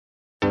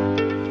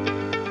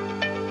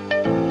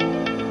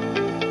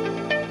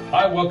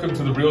Hi, welcome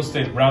to the Real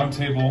Estate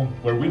Roundtable,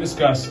 where we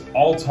discuss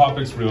all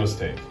topics real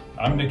estate.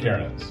 I'm Nick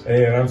Ahrens.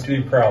 Hey, and I'm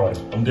Steve Crowley.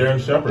 I'm Darren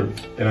Shepard.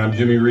 And I'm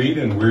Jimmy Reed,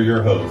 and we're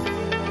your hosts.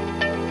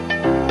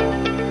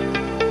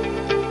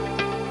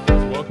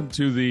 Welcome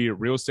to the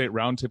Real Estate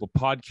Roundtable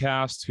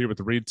podcast here with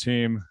the Reed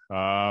team.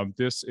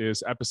 This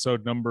is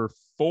episode number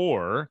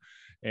 4,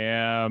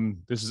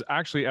 and this is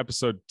actually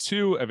episode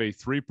 2 of a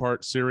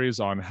 3-part series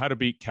on how to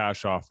beat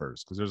cash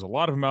offers, because there's a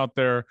lot of them out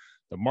there.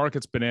 The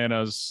market's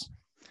bananas.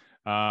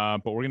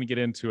 But we're going to get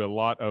into a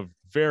lot of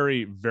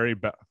very, very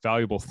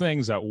valuable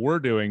things that we're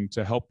doing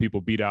to help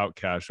people beat out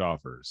cash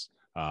offers.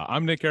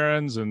 I'm Nick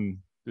Ahrens, and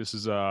this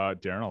is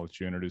Darren. I'll let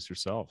you introduce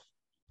yourself.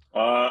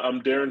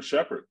 I'm Darren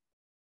Shepard.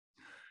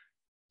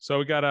 So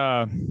we got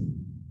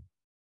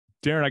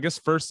Darren, I guess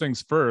first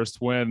things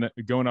first, when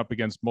going up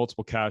against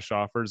multiple cash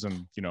offers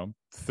and,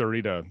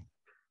 30 to,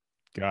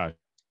 gosh,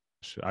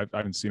 I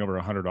haven't seen over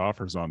 100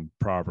 offers on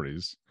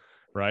properties.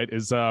 Right,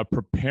 is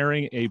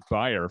preparing a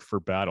buyer for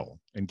battle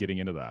and getting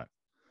into that.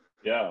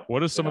 Yeah.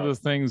 What are some of the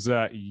things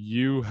that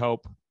you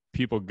help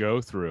people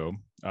go through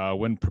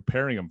when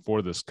preparing them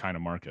for this kind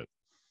of market?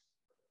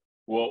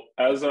 Well,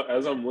 as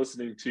I'm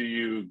listening to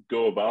you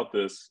go about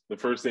this, the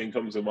first thing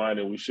comes to mind,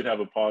 and we should have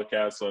a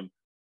podcast on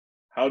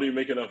how do you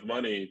make enough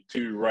money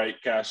to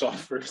write cash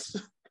offers,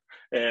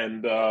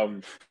 and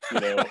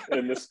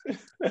in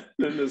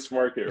this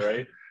market,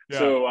 right?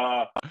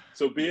 Yeah.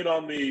 So being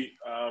on the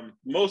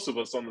most of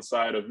us on the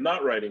side of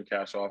not writing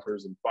cash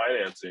offers and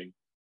financing,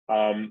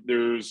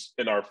 there's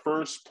in our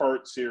first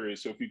part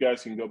series. So if you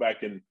guys can go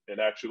back and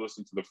actually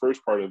listen to the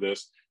first part of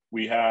this,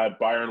 we had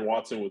Byron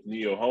Watson with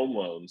Neo Home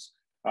Loans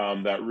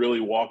that really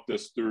walked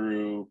us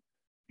through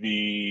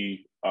the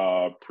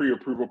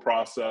pre-approval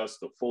process,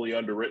 the fully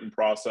underwritten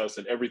process,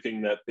 and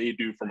everything that they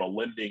do from a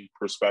lending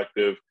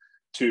perspective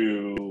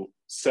to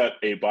set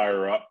a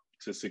buyer up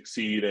to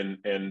succeed.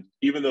 And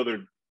even though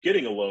they're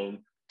getting a loan,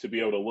 to be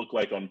able to look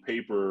like on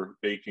paper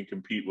they can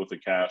compete with a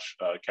cash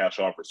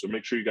offer. So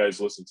make sure you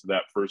guys listen to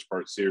that first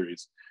part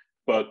series.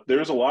 But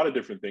there's a lot of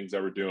different things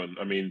that we're doing.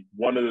 I mean,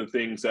 one of the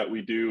things that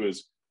we do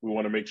is we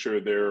want to make sure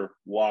they're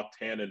locked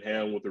hand in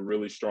hand with a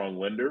really strong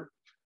lender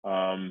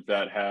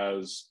that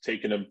has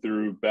taken them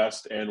through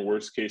best and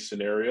worst case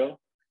scenario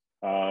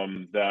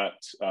that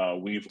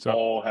we've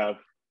all have.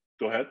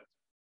 Go ahead.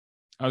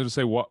 I was going to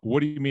say, what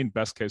do you mean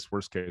best case,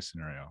 worst case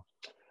scenario?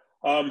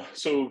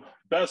 So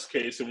best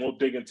case, and we'll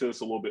dig into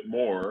this a little bit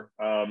more.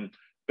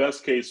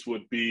 Best case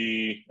would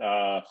be,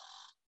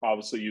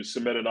 obviously you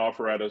submit an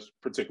offer at a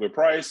particular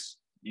price,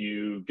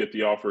 you get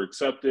the offer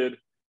accepted,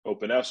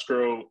 open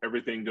escrow,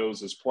 everything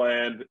goes as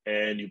planned,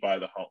 and you buy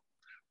the home.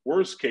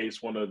 Worst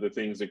case, one of the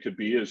things that could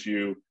be is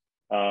you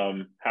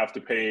have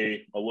to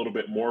pay a little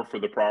bit more for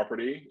the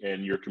property,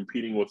 and you're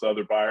competing with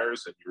other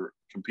buyers, and you're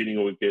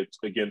competing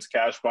against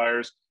cash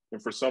buyers,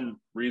 and for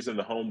some reason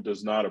the home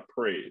does not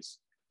appraise.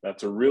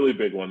 That's a really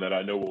big one that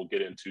I know we'll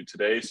get into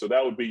today. So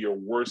that would be your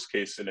worst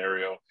case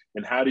scenario.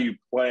 And how do you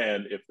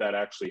plan if that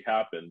actually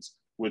happens,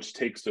 which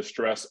takes the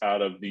stress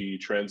out of the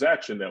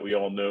transaction that we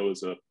all know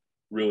is a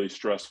really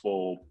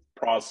stressful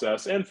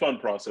process and fun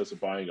process of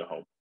buying a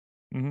home.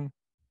 Mm-hmm.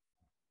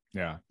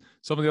 Yeah.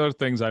 Some of the other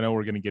things I know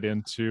we're going to get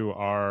into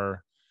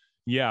are,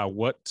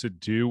 what to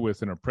do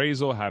with an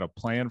appraisal, how to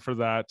plan for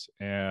that,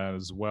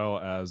 as well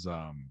as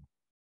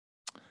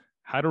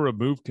how to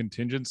remove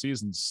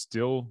contingencies and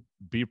still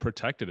be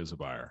protected as a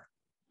buyer.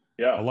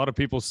 Yeah. A lot of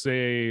people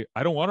say,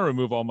 I don't want to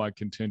remove all my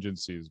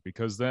contingencies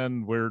because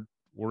then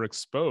we're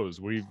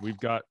exposed. We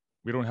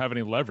don't have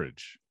any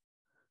leverage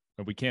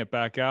and we can't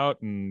back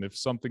out. And if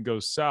something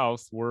goes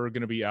south, we're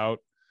going to be out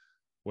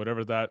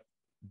whatever that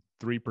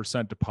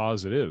 3%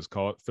 deposit is,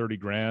 call it 30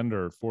 grand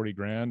or 40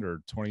 grand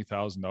or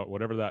 $20,000,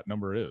 whatever that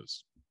number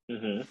is.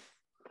 Mm-hmm.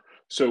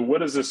 So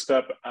what is the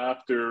step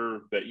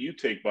after that you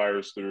take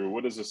buyers through?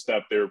 What is the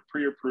step? They're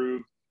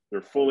pre-approved,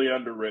 they're fully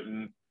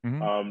underwritten.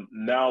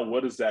 Mm-hmm. Now,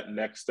 what does that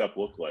next step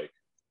look like?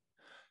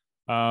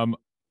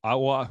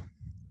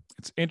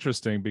 It's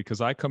interesting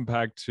because I come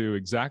back to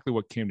exactly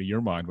what came to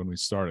your mind when we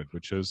started,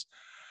 which is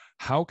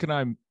how can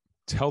I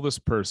tell this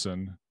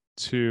person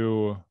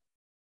to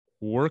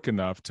work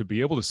enough to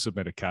be able to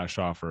submit a cash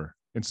offer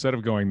instead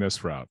of going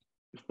this route?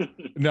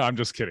 No, I'm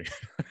just kidding.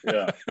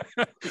 Yeah.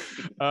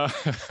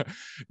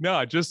 No,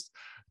 I just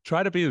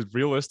try to be as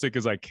realistic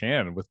as I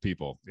can with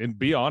people and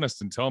be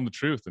honest and tell them the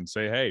truth and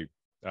say, hey,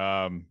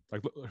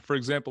 like, for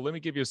example, let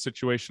me give you a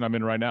situation I'm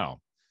in right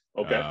now.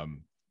 Okay.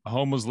 A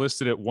home was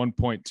listed at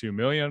 1.2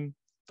 million.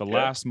 The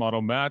last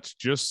model match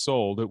just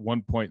sold at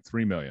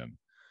 1.3 million.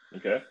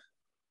 Okay.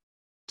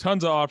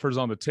 Tons of offers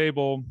on the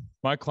table.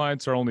 My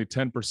clients are only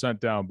 10%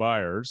 down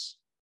buyers.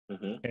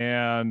 Mm-hmm.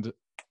 And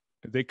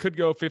they could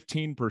go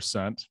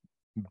 15%,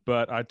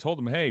 but I told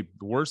them, hey,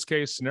 the worst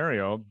case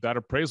scenario, that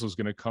appraisal is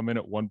going to come in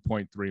at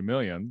 1.3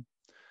 million.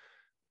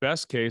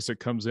 Best case, it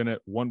comes in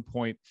at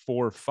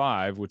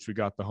 1.45, which we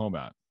got the home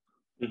at.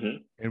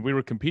 Mm-hmm. And we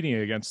were competing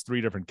against 3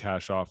 different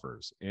cash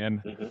offers.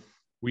 And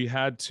we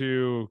had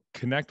to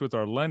connect with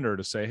our lender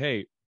to say,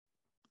 hey,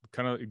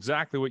 kind of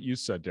exactly what you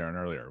said, Darren,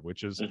 earlier,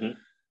 which is,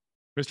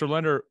 Mr.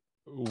 Lender,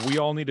 we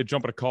all need to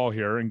jump at a call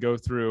here and go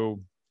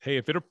through, hey,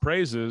 if it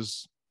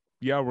appraises,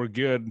 yeah, we're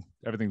good,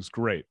 everything's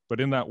great. But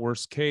in that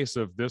worst case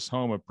of this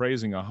home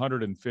appraising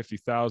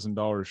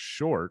 $150,000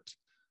 short,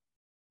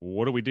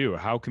 what do we do?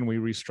 How can we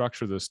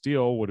restructure this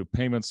deal? What do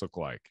payments look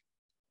like?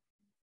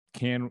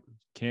 Can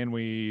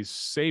we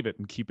save it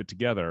and keep it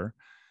together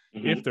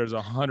if there's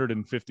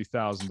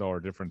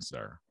 $150,000 difference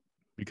there?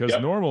 Because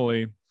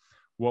normally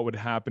what would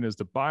happen is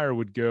the buyer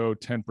would go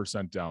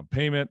 10% down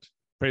payment,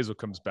 appraisal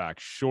comes back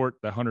short,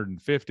 the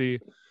 150,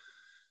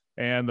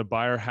 and the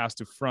buyer has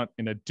to front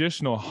an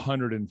additional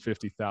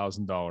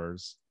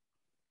 $150,000.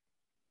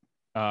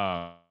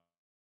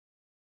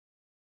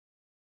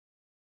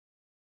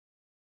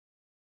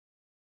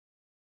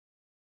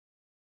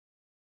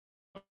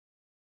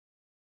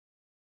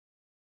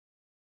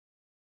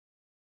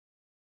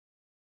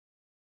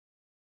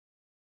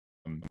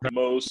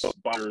 Most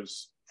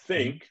buyers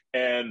think,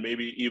 and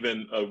maybe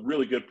even a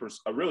really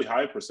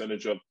high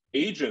percentage of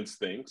agents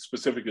think,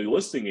 specifically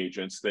listing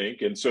agents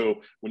think. And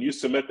so when you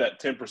submit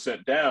that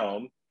 10%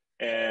 down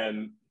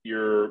and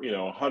you're,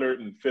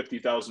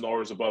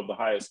 $150,000 above the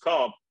highest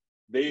comp,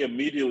 they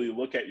immediately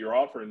look at your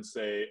offer and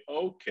say,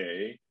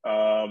 okay,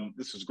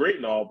 this is great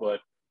and all,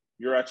 but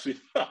you're actually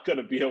not going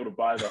to be able to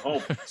buy the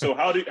home. So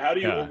how do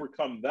you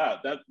overcome that?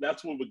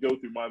 That's what would go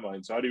through my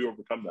mind. So how do you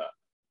overcome that?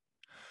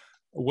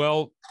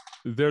 Well,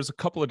 there's a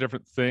couple of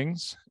different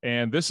things,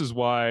 and this is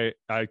why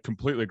I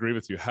completely agree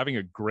with you. Having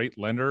a great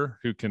lender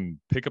who can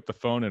pick up the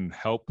phone and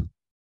help,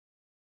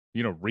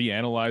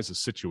 reanalyze a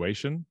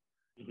situation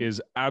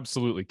is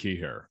absolutely key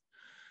here.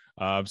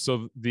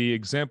 So the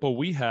example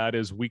we had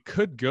is we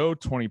could go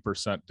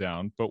 20%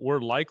 down, but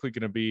we're likely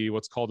going to be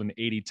what's called an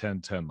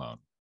 80-10-10 loan,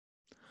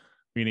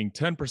 meaning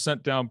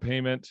 10% down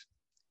payment,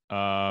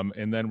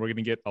 and then we're going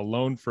to get a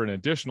loan for an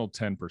additional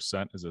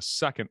 10% as a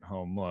second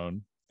home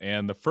loan.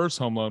 And the first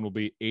home loan will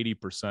be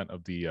 80%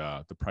 of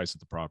the price of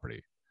the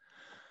property.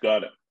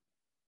 Got it.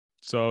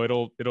 So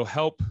it'll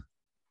help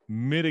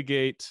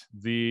mitigate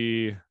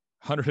the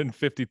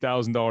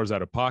 $150,000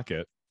 out of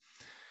pocket,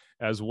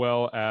 as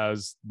well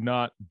as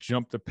not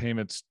jump the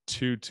payments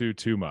too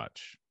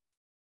much.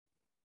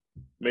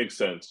 Makes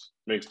sense.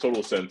 Makes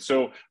total sense.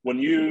 So when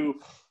you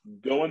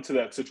go into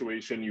that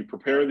situation, you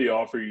prepare the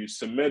offer, you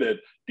submit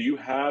it. Do you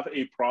have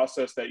a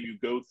process that you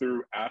go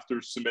through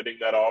after submitting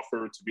that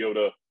offer to be able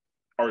to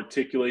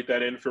articulate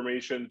that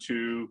information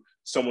to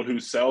someone who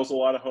sells a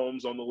lot of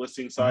homes on the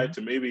listing side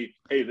to maybe,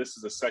 hey, this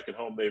is the second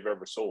home they've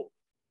ever sold?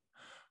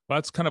 Well,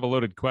 that's kind of a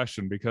loaded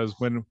question, because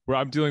when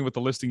I'm dealing with a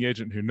listing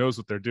agent who knows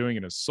what they're doing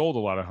and has sold a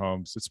lot of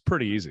homes, it's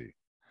pretty easy.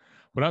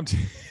 When I'm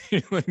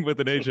dealing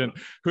with an agent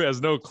who has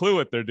no clue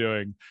what they're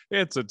doing,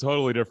 it's a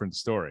totally different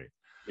story.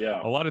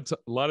 Yeah. A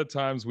lot of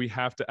times we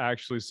have to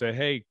actually say,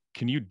 hey,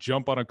 can you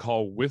jump on a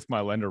call with my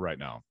lender right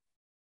now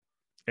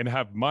and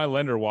have my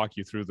lender walk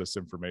you through this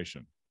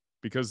information?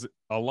 Because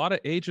a lot of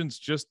agents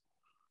just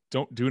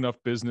don't do enough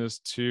business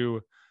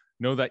to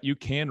know that you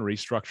can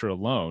restructure a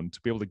loan to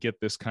be able to get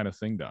this kind of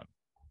thing done.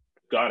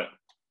 Got it.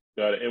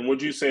 And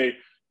would you say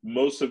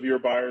most of your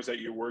buyers that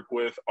you work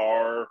with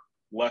are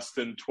less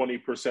than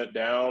 20%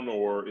 down,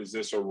 or is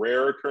this a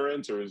rare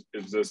occurrence, or is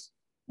this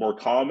more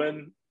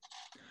common?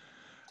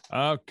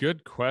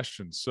 Good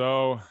question.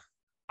 So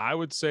I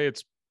would say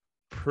it's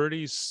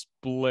pretty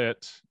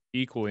split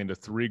equally into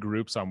three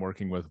groups I'm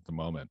working with at the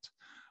moment.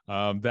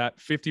 That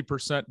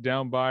 50%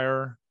 down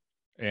buyer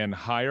and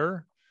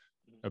higher,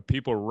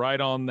 people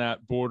right on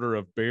that border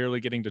of barely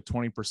getting to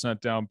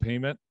 20% down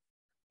payment.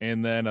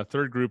 And then a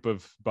third group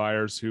of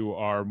buyers who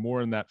are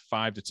more in that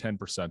 5 to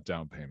 10%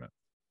 down payment.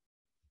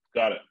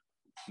 Got it.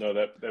 No,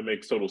 that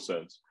makes total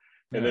sense.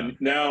 And then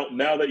now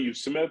that you've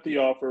submitted the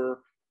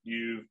offer,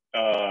 you've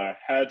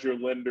had your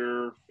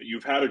lender,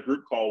 you've had a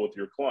group call with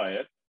your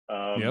client,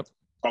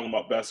 talking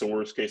about best and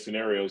worst case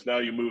scenarios. Now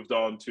you moved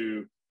on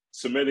to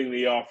submitting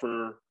the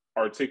offer,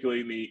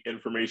 articulating the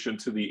information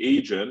to the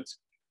agent,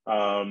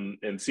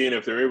 and seeing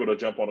if they're able to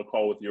jump on a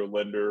call with your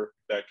lender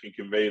that can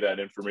convey that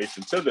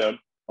information to them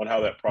on how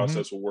that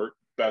process will work,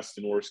 best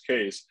and worst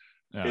case.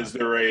 Yeah. Is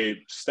there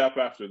a step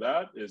after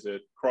that? Is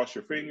it cross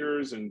your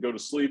fingers and go to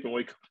sleep and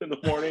wake up in the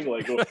morning?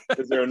 Like,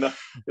 is there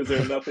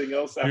nothing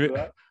else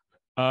after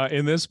that?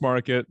 In this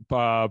market,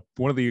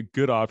 one of the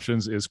good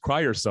options is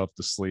cry yourself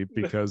to sleep,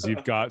 because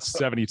you've got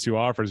 72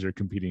 offers you're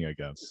competing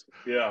against.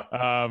 Yeah.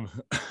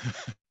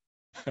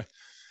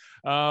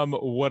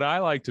 What I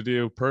like to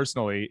do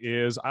personally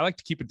is I like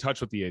to keep in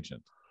touch with the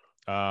agent.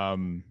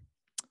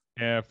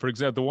 And for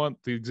example,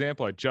 the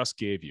example I just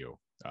gave you,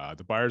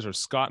 the buyers are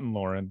Scott and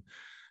Lauren,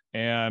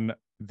 and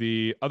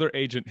the other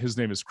agent, his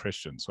name is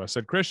Christian. So I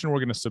said, Christian, we're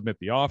going to submit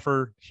the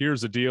offer.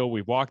 Here's the deal.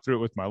 We walked through it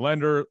with my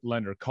lender.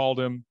 Lender called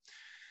him.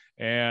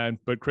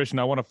 But Christian,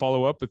 I want to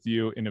follow up with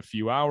you in a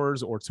few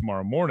hours or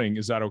tomorrow morning.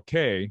 Is that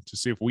okay, to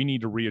see if we need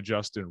to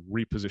readjust and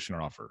reposition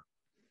our offer?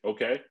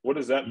 Okay. What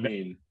does that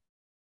mean?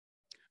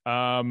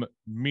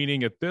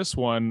 Meaning at this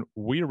one,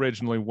 we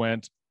originally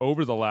went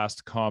over the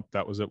last comp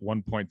that was at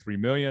 1.3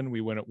 million.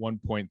 We went at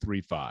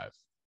 1.35.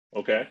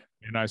 Okay.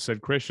 And I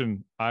said,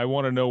 Christian, I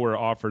want to know where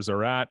offers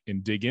are at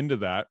and dig into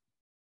that.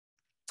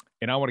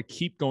 And I want to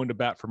keep going to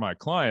bat for my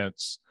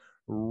clients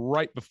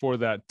right before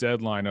that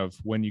deadline of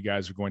when you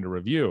guys are going to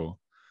review.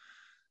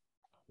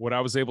 What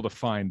I was able to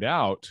find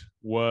out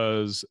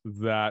was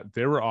that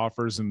there were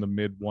offers in the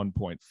mid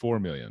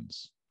 1.4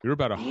 millions. We were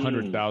about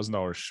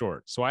 $100,000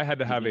 short. So I had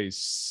to have a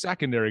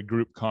secondary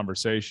group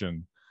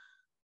conversation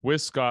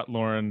with Scott,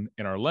 Lauren,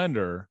 and our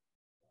lender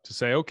to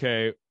say,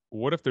 okay,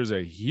 what if there's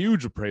a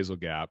huge appraisal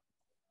gap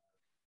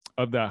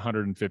of that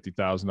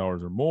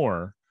 $150,000 or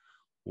more?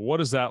 What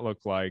does that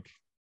look like?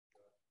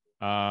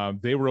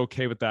 They were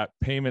okay with that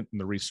payment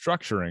and the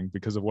restructuring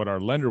because of what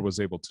our lender was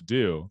able to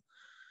do.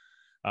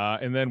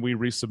 And then we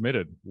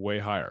resubmitted way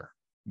higher,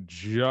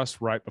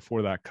 just right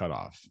before that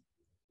cutoff.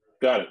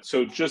 Got it.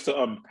 So just to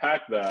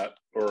unpack that,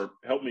 or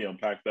help me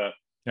unpack that.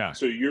 Yeah.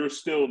 So you're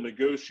still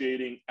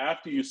negotiating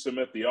after you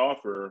submit the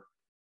offer,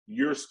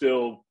 you're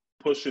still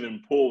pushing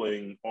and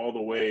pulling all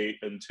the way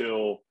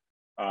until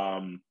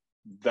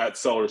that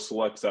seller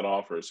selects that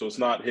offer. So it's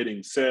not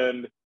hitting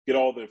send, get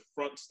all the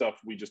front stuff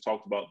we just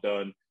talked about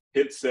done,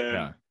 hit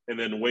send, and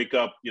then wake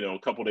up, a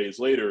couple days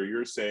later,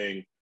 you're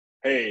saying,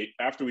 hey,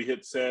 after we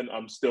hit send,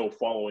 I'm still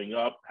following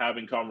up,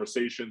 having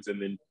conversations,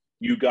 and then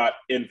you got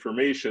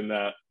information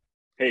that,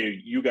 hey,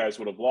 you guys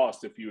would have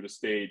lost if you would have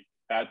stayed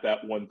at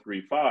that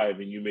 135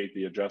 and you made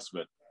the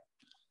adjustment.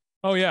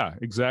 Oh, yeah,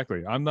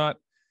 exactly. I'm not,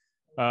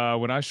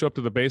 when I show up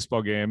to the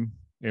baseball game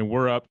and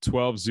we're up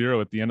 12-0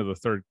 at the end of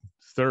the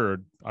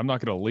third, I'm not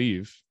going to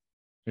leave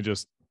and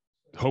just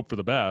hope for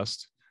the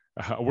best.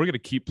 We're going to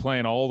keep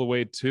playing all the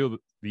way to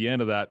the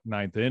end of that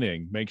ninth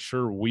inning, make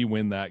sure we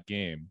win that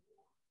game,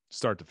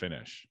 start to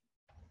finish.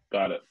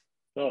 Got it.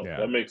 Oh, yeah.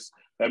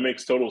 That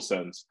makes total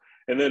sense.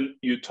 And then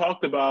you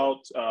talked about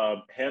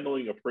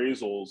handling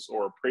appraisals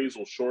or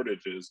appraisal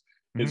shortages.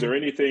 Is there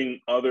anything,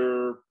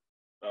 other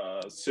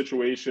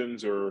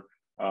situations or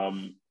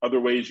other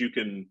ways you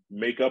can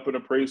make up an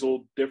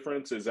appraisal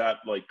difference? Is that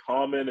like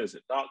common? Is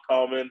it not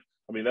common?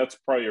 I mean, that's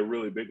probably a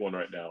really big one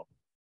right now.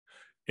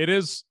 It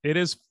is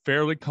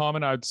fairly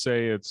common. I'd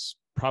say it's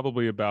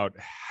probably about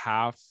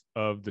half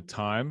of the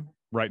time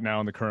right now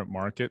in the current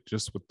market,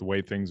 just with the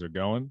way things are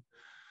going.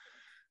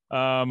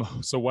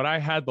 So what I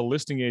had the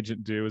listing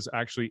agent do is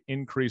actually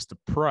increase the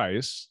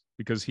price,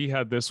 because he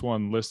had this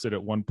one listed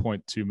at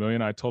 1.2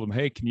 million. I told him,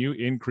 hey, can you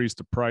increase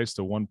the price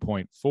to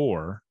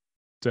 1.4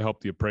 to help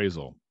the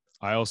appraisal?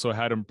 I also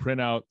had him print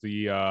out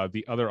the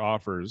other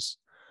offers.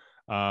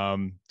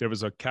 There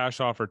was a cash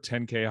offer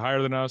 10K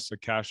higher than us, a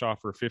cash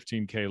offer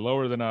 15K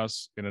lower than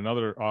us, and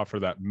another offer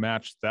that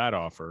matched that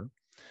offer.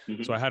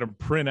 So I had him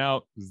print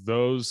out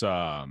those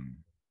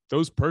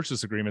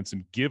purchase agreements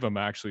and give them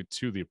actually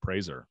to the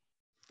appraiser.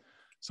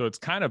 So it's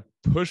kind of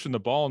pushing the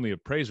ball in the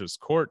appraiser's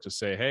court to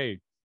say, hey,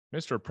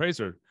 Mr.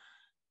 Appraiser,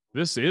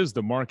 this is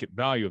the market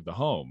value of the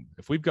home.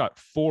 If we've got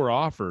 4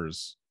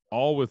 offers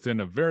all within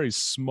a very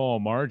small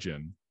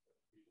margin,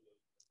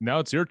 now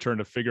it's your turn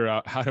to figure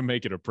out how to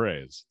make it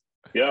appraise.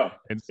 Yeah.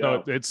 And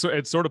so it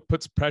sort of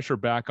puts pressure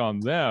back on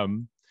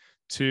them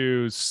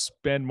to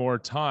spend more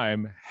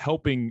time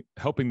helping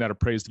that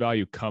appraised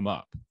value come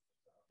up.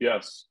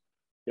 Yes.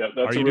 Yeah,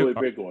 that's a really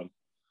big one.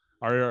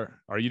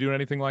 Are you doing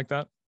anything like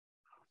that?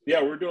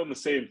 Yeah, we're doing the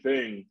same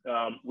thing.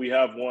 We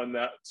have one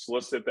that's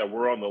listed that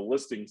we're on the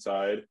listing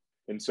side.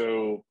 And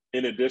so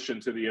in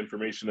addition to the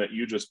information that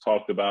you just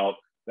talked about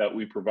that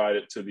we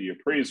provided to the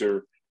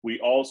appraiser, we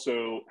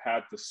also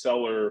had the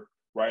seller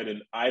write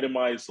an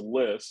itemized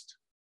list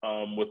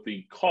with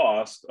the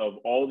cost of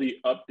all the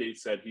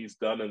updates that he's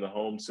done in the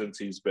home since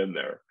he's been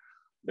there.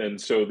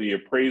 And so the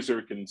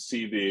appraiser can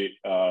see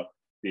the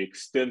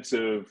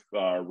extensive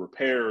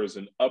repairs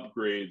and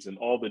upgrades and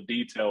all the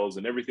details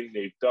and everything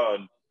they've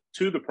done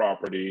to the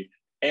property.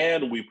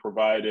 And we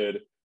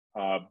provided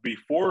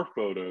before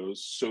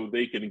photos so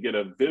they can get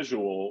a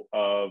visual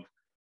of,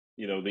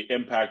 the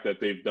impact that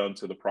they've done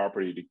to the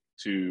property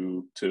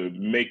to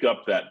make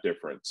up that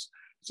difference.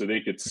 So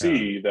they could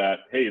see that,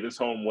 hey, this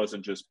home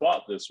wasn't just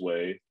bought this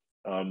way.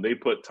 They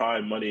put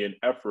time, money, and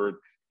effort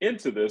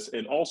into this.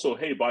 And also,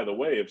 hey, by the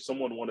way, if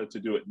someone wanted to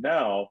do it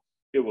now,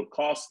 it would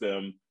cost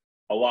them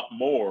a lot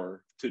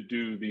more to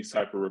do these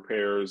type of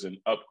repairs and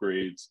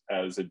upgrades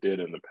as it did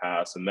in the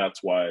past. And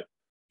that's why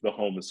the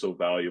home is so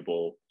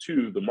valuable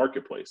to the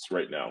marketplace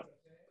right now.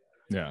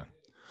 Yeah.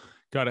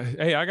 Got it.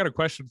 Hey, I got a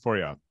question for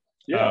you.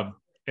 Yeah.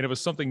 And it was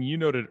something you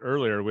noted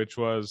earlier, which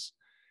was,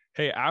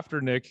 hey,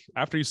 after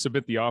you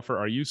submit the offer,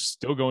 are you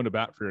still going to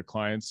bat for your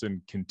clients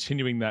and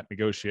continuing that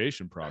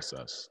negotiation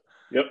process?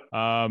 Yep.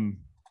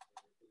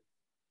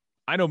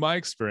 I know my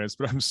experience,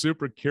 but I'm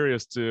super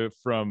curious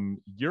from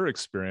your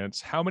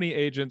experience, how many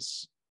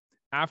agents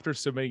after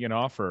submitting an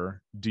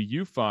offer do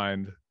you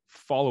find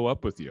follow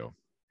up with you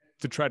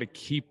to try to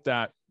keep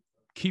that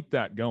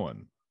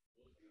going?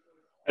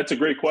 That's a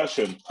great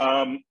question.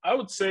 I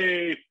would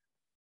say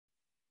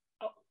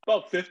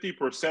about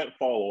 50%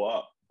 follow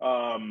up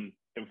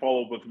and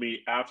follow up with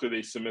me after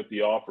they submit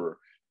the offer.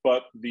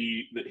 But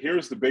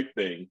here's the big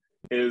thing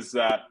is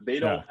that they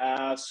don't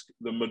ask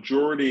the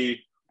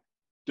majority.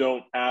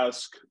 don't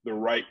ask the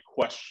right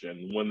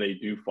question when they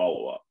do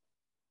follow up.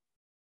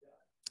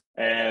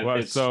 And well,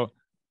 it's Go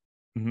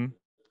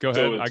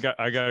ahead. so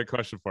I got a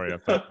question for you.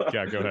 But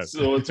yeah, go ahead.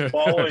 So it's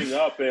following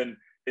up, and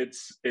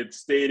it's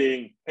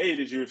stating, hey,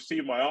 did you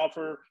receive my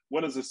offer?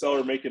 When is the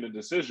seller making a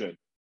decision?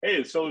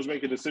 Hey, the seller's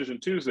making a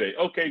decision Tuesday.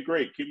 Okay,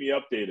 great. Keep me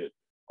updated.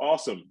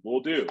 Awesome. We'll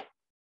do.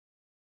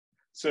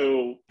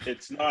 So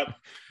it's not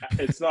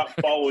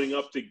following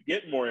up to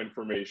get more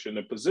information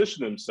and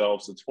position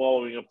themselves. It's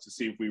following up to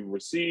see if we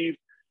received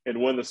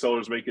and when the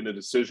seller's making a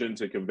decision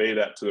to convey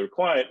that to their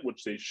client,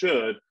 which they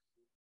should.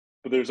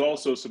 But there's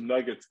also some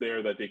nuggets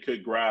there that they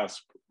could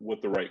grasp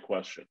with the right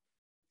question.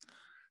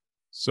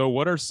 So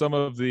what are some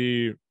of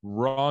the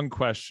wrong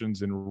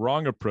questions and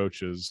wrong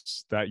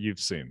approaches that you've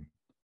seen?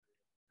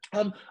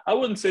 I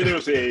wouldn't say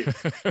there's a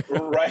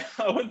right.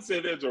 I wouldn't say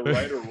there's a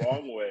right or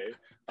wrong way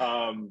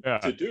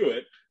to do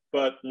it.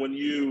 But when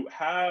you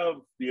have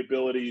the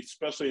ability,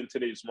 especially in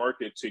today's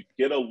market, to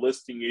get a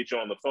listing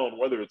agent on the phone,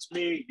 whether it's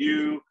me,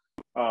 you,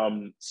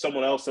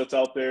 someone else that's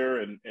out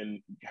there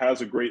and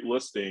has a great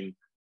listing,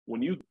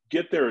 when you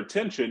get their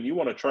attention, you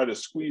want to try to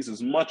squeeze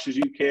as much as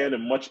you can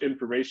and much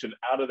information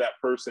out of that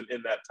person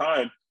in that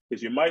time,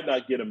 because you might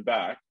not get them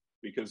back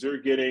because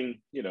they're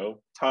getting,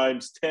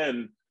 times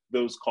 10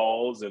 those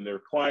calls and their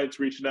clients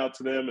reaching out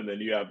to them. And then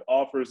you have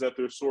offers that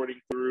they're sorting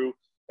through.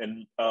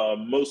 And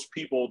most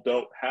people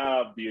don't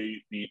have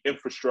the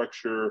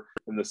infrastructure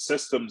and the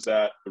systems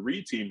that the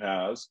RE team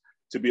has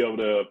to be able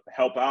to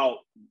help out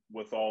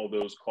with all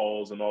those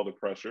calls and all the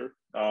pressure.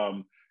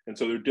 And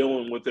so they're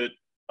dealing with it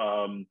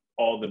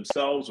all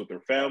themselves, with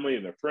their family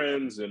and their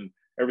friends and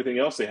everything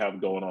else they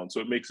have going on. So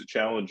it makes it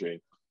challenging.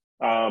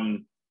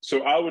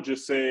 So I would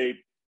just say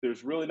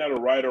there's really not a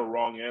right or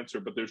wrong answer,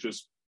 but there's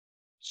just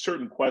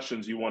certain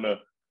questions you want to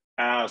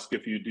ask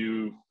if you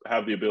do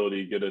have the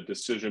ability to get a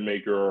decision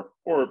maker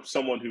or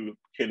someone who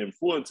can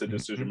influence a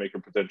decision maker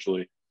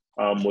potentially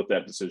with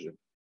that decision.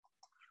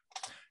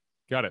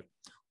 Got it.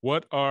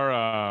 What are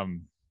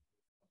I'm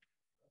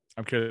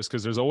curious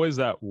because there's always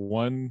that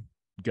one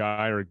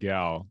guy or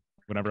gal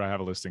whenever I have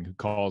a listing who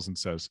calls and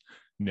says,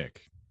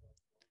 Nick,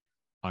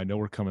 I know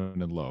we're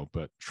coming in low,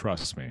 but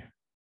trust me,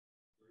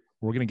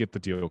 we're going to get the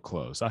deal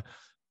closed.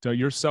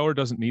 Your seller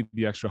doesn't need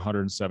the extra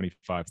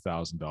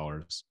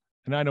 $175,000.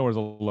 And I know we're the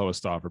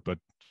lowest offer, but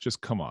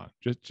just come on,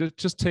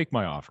 just take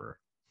my offer.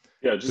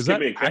 Yeah, just give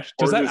me a cash.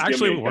 Does that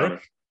actually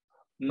work?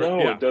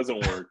 No, It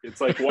doesn't work. It's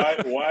like,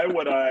 why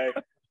would I?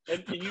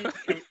 And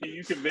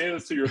you convey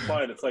this to your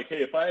client. It's like,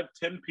 hey, if I have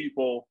 10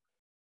 people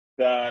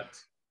that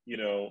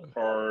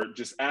are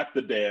just at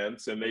the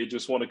dance and they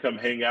just want to come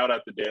hang out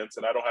at the dance,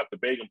 and I don't have to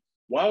beg them,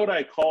 why would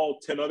I call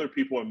 10 other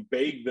people and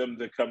beg them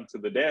to come to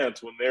the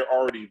dance when they're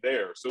already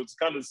there? So it's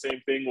kind of the same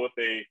thing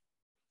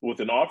with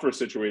an offer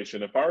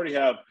situation. If I already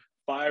have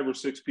 5 or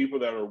 6 people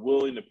that are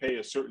willing to pay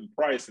a certain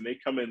price and they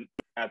come in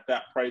at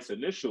that price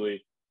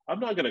initially, I'm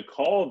not going to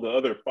call the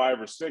other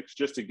 5 or 6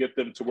 just to get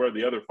them to where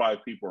the other 5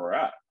 people are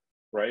at,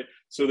 right?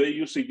 So they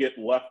usually get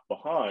left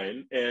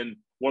behind. And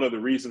one of the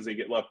reasons they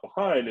get left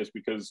behind is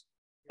because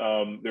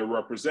their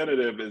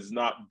representative is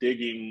not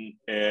digging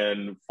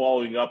and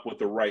following up with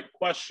the right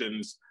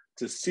questions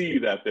to see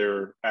that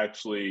they're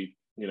actually,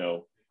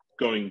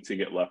 going to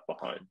get left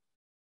behind.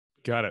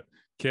 Got it.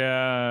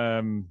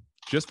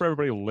 Just for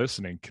everybody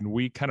listening, can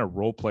we kind of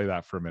role play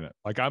that for a minute?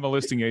 Like I'm a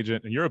listing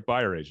agent and you're a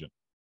buyer agent.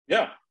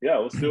 Yeah,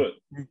 let's do it.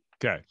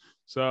 Okay.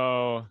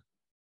 So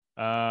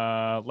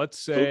let's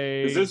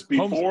say, is this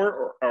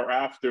before or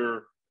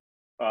after?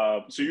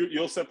 So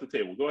you'll set the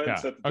table. Go ahead and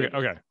set the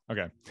table.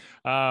 Okay.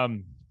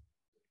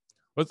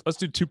 Let's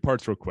do 2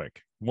 parts real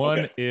quick.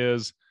 One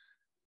is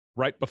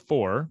right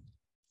before,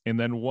 and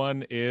then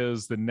one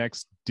is the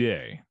next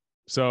day.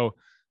 So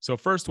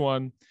first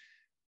one,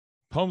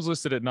 home's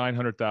listed at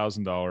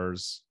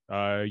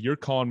 $900,000. You're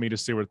calling me to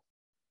see where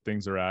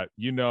things are at.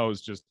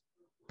 It's just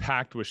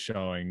packed with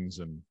showings,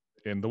 and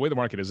the way the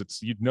market is,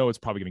 it's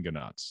probably going to go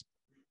nuts.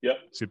 Yep.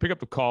 So you pick up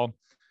the call,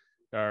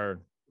 or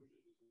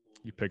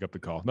you pick up the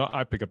call. No,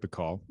 I pick up the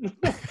call.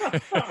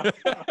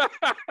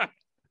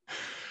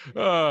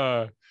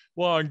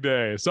 Long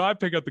day. So I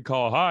pick up the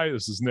call. Hi,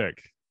 this is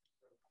Nick.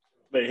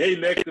 Hey,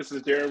 Nick, this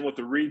is Darren with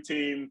the RE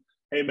team.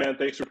 Hey, man,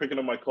 thanks for picking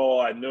up my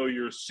call. I know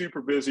you're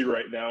super busy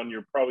right now and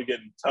you're probably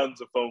getting tons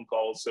of phone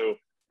calls. So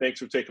thanks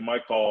for taking my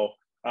call.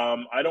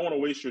 I don't want to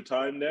waste your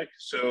time, Nick.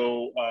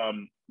 So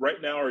right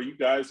now, are you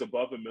guys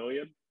above $1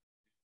 million?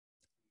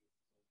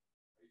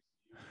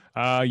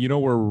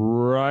 We're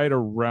right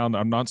around.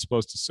 I'm not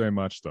supposed to say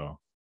much though.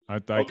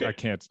 I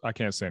can't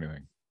say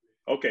anything.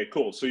 Okay,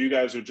 cool. So you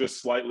guys are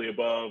just slightly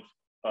above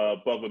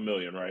 $1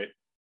 million, right?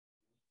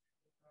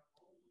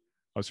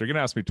 Oh, so you're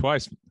gonna ask me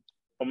twice?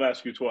 I'm gonna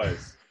ask you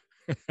twice.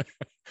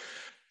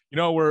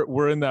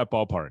 We're in that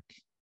ballpark.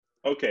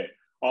 Okay,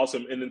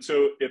 awesome. And then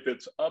so if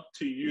it's up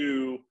to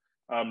you,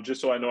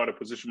 just so I know how to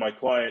position my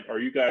client, are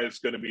you guys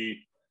going to be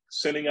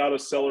sending out a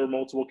seller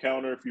multiple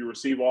counter if you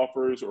receive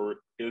offers, or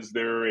is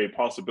there a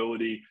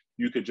possibility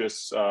you could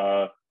just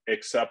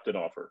accept an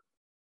offer?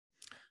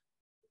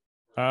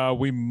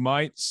 We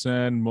might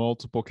send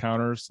multiple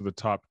counters to the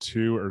top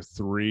 2 or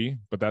 3,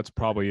 but that's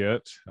probably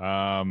it.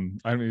 I mean,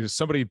 if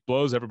somebody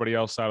blows everybody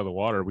else out of the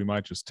water, we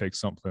might just take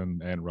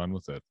something and run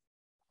with it.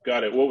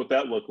 Got it. What would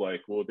that look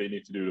like? What would they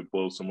need to do to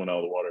blow someone out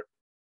of the water?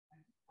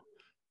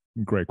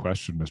 Great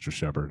question, Mr.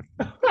 Shepard.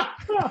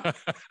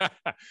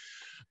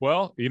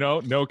 Well,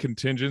 no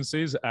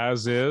contingencies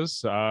as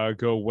is.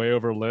 Go way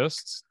over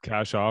list,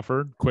 cash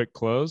offered, quick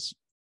close,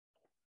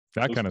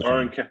 that those kind of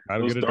darn thing.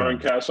 those darn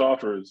cash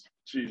offers.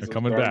 Jesus,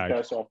 coming back.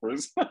 Cash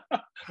offers.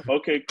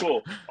 Okay,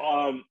 cool.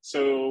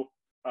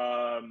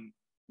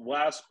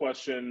 Last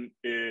question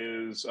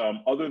is,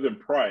 other than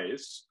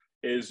price,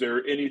 is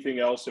there anything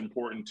else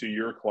important to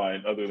your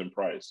client other than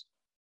price?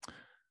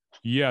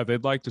 Yeah,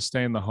 they'd like to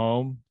stay in the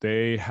home.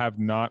 They have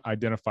not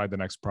identified the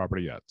next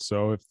property yet.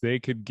 So if they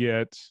could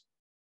get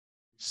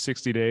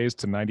 60 days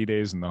to 90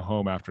 days in the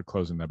home after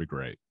closing, that'd be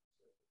great.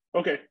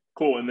 Okay,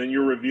 cool. And then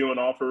you're reviewing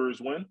offers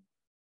when?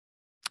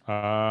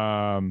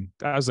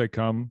 As they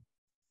come.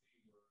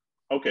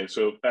 Okay,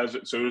 so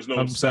there's no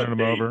I'm set sending them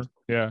date. over.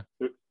 Yeah.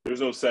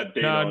 There's no set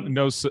date on.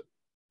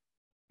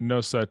 No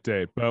set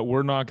date, but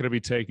we're not going to be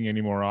taking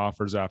any more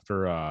offers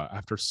after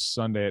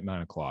Sunday at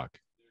 9:00.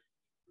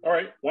 All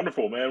right,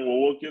 wonderful, man.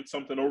 Well, we'll get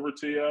something over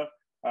to you,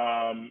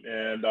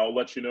 and I'll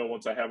let you know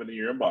once I have it in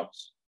your inbox.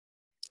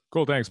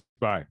 Cool. Thanks.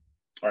 Bye.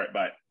 All right,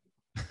 bye.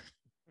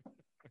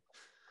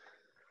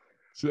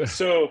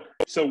 So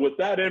with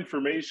that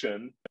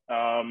information,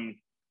 kind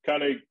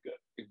of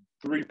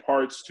 3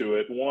 parts to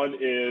it. One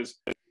is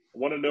I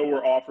want to know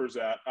where offers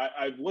at.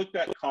 I've looked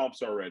at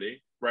comps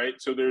already, right?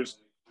 So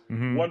there's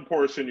one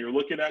portion you're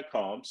looking at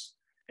comps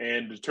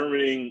and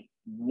determining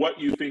what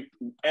you think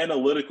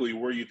analytically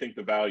where you think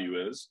the value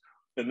is.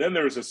 And then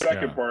there's a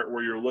second part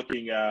where you're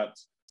looking at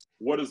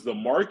what does the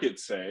market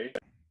say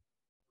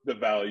the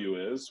value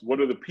is? What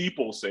do the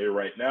people say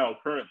right now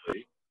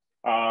currently?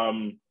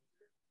 I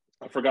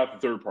forgot the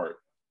third part.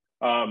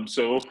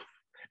 So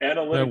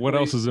analytically, what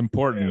else is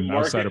important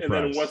market, outside of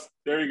price? And then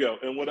there you go.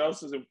 And what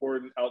else is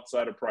important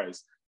outside of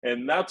price?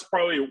 And that's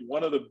probably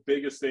one of the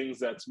biggest things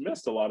that's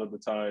missed a lot of the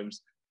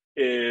times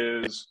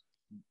is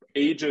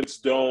agents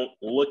don't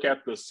look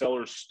at the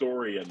seller's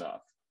story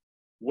enough.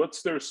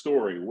 What's their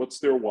story? What's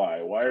their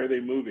why? Why are they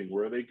moving?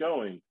 Where are they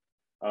going?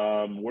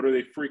 What are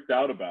they freaked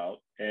out about?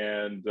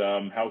 And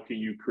how can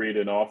you create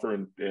an offer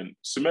and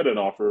submit an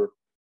offer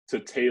to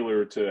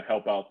tailor to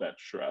help out that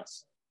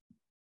stress?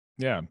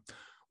 Yeah.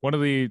 One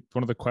of the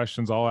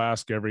questions I'll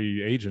ask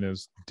every agent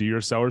is, do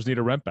your sellers need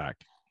a rent back?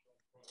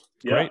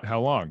 Yeah. Great.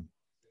 How long?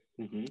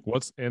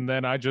 And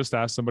then I just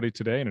asked somebody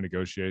today in a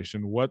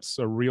negotiation, what's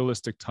a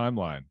realistic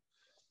timeline?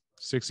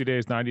 60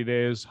 days, 90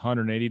 days,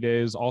 180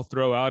 days. I'll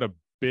throw out a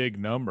big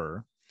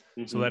number.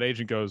 So that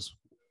agent goes,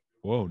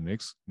 whoa,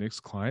 Nick's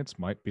clients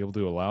might be able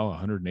to allow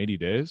 180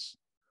 days.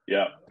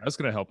 Yeah. That's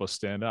going to help us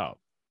stand out.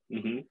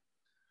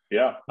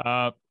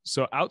 Yeah.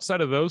 So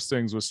outside of those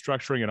things with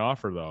structuring an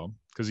offer though,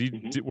 because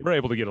we're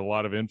able to get a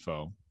lot of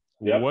info.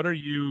 Yep. What are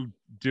you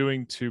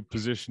doing to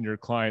position your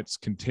clients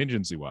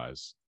contingency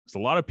wise? Because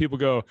a lot of people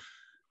go,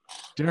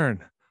 Darren,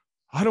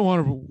 I don't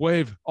want to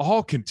waive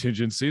all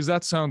contingencies.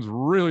 That sounds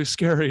really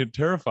scary and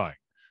terrifying.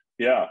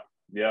 Yeah.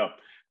 Yeah.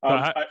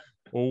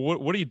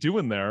 What are you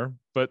doing there,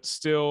 but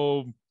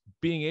still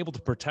being able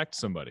to protect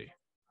somebody?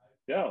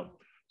 Yeah.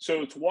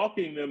 So it's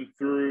walking them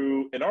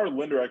through, and our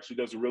lender actually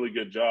does a really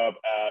good job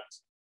at,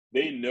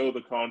 they know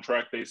the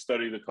contract, they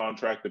study the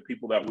contract, the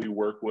people that we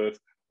work with,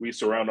 we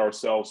surround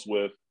ourselves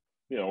with,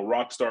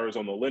 rock stars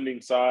on the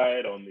lending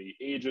side, on the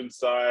agent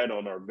side,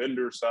 on our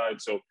vendor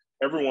side. So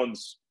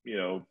everyone's,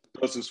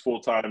 does this full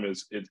time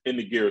is in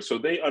the gear. So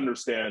they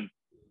understand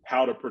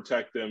how to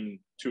protect them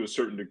to a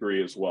certain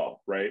degree as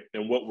well, right?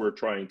 And what we're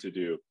trying to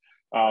do.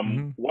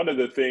 One of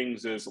the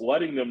things is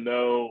letting them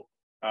know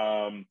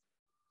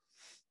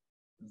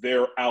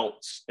their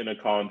outs in a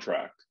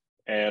contract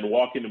and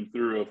walking them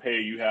through of,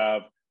 hey, you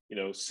have,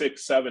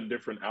 6, 7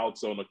 different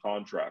outs on a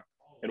contract,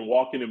 and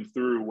walking them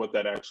through what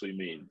that actually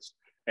means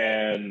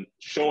and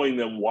showing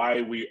them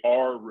why we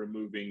are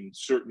removing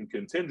certain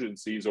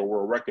contingencies, or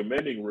we're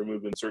recommending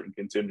removing certain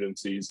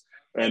contingencies,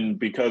 and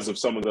because of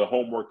some of the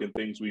homework and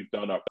things we've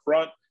done up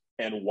front,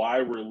 and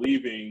why we're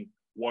leaving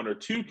 1 or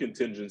 2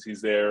 contingencies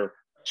there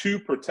to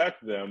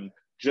protect them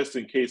just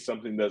in case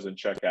something doesn't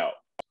check out,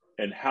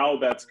 and how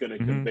that's going to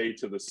convey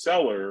to the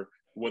seller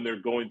when they're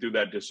going through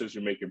that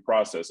decision-making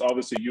process.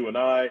 Obviously, you and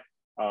I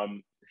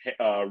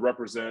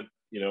represent,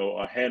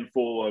 a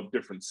handful of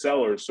different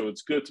sellers. So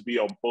it's good to be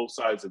on both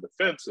sides of the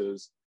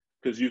fences,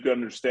 because you can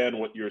understand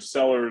what your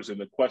sellers and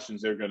the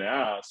questions they're going to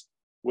ask,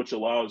 which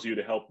allows you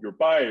to help your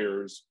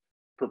buyers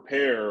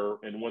prepare.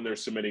 And when they're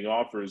submitting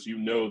offers,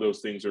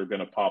 those things are going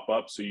to pop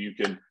up. So you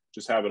can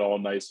just have it all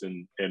nice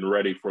and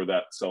ready for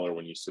that seller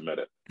when you submit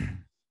it.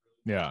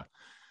 Yeah.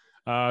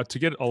 To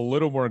get a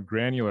little more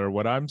granular,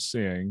 what I'm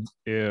seeing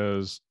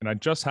is, and I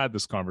just had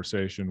this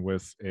conversation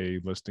with a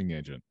listing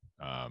agent.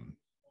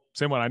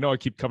 Same one. I know I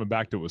keep coming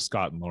back to it with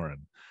Scott and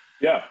Lauren.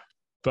 Yeah.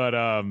 But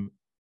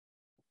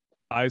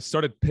I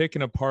started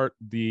picking apart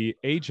the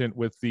agent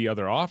with the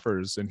other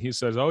offers, and he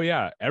says, oh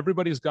yeah,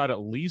 everybody's got at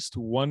least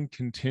one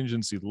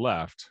contingency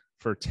left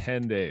for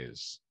 10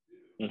 days.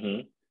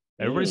 Mm-hmm.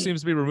 Everybody seems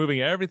to be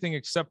removing everything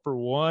except for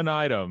one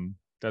item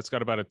that's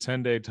got about a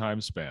 10-day time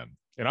span.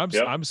 And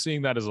I'm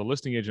seeing that as a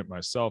listing agent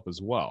myself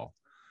as well.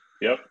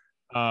 Yep.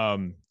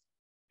 And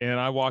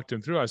I walked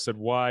him through. I said,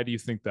 why do you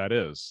think that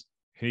is?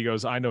 And he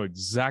goes, I know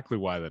exactly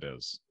why that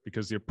is,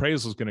 because the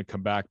appraisal is going to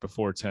come back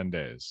before 10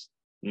 days.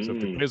 So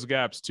if the appraisal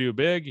gap's too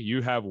big,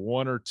 you have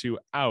one or two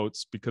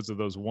outs because of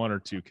those one or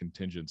two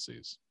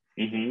contingencies.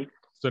 Mm-hmm.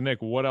 So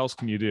Nick, what else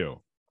can you do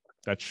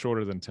that's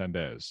shorter than 10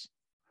 days?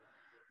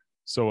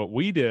 So what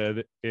we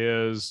did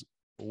is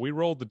we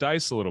rolled the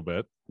dice a little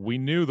bit. We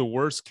knew the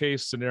worst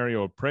case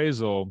scenario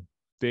appraisal,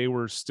 they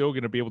were still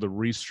going to be able to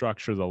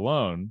restructure the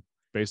loan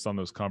based on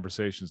those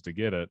conversations to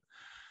get it.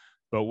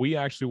 But we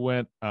actually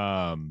went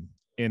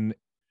in,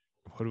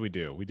 what did we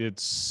do? We did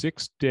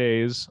 6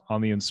 days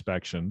on the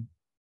inspection,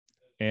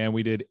 and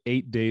we did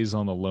 8 days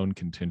on the loan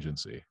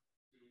contingency.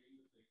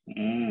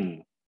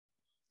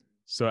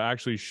 So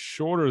actually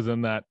shorter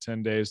than that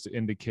 10 days to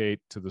indicate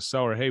to the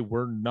seller, hey,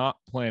 we're not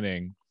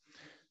planning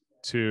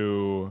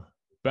to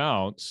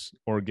bounce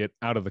or get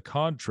out of the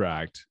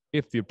contract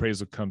if the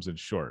appraisal comes in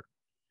short.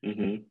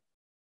 Mm-hmm.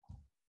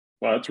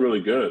 Wow, that's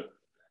really good.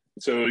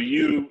 So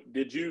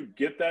did you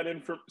get that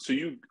info? So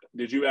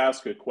did you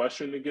ask a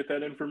question to get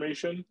that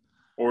information,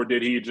 or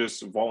did he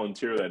just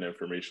volunteer that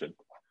information?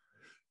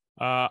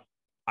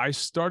 I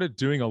started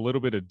doing a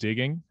little bit of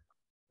digging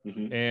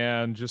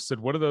and just said,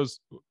 what do those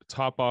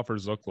top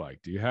offers look like?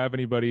 Do you have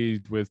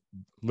anybody with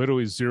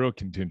literally zero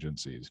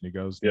contingencies? And he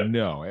goes,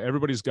 no,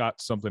 everybody's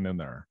got something in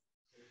there.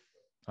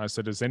 I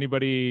said, does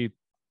anybody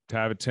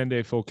have a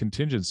 10-day full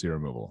contingency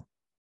removal?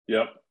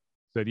 Yep.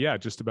 Said, yeah,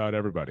 just about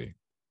everybody.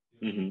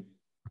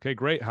 Okay,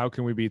 great. How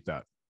can we beat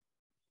that?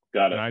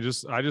 Got it. And I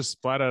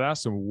just flat out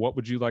asked him, what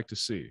would you like to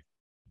see?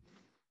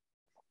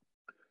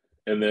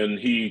 And then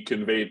he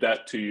conveyed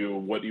that to you,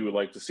 what you would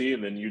like to see,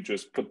 and then you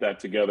just put that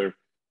together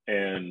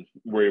and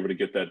were able to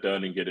get that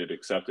done and get it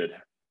accepted.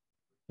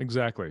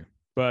 Exactly.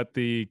 But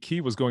the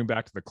key was going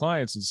back to the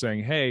clients and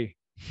saying, hey,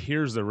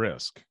 here's the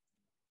risk.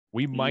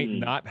 We might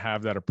not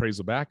have that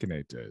appraisal back in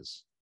 8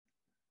 days.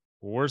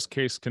 Worst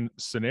case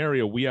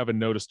scenario, we have a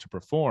notice to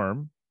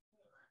perform,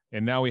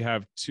 and now we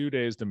have 2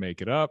 days to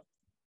make it up.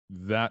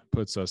 That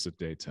puts us at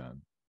day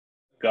 10.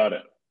 Got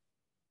it.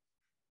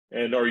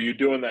 And are you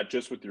doing that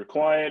just with your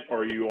client, or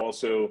are you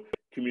also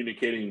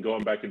communicating and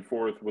going back and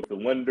forth with the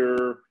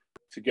lender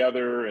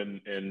together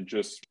and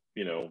just,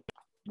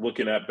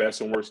 looking at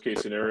best and worst case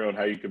scenario and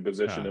how you can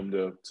position them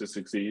to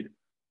succeed?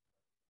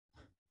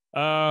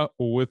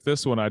 With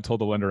this one, I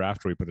told the lender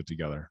after we put it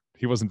together.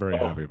 He wasn't very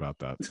happy about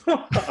that.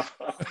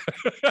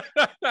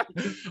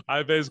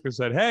 I basically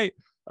said, hey,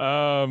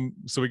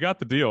 so we got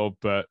the deal,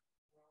 but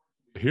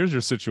here's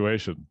your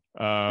situation.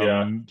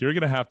 You're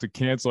going to have to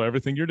cancel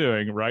everything you're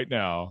doing right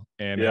now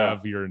and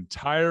have your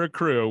entire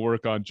crew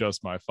work on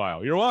just my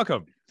file. You're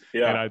welcome.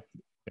 And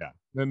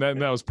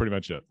that was pretty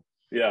much it.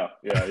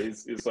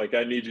 He's like,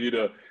 I need you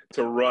to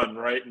run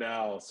right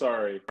now.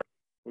 Sorry.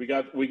 We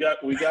got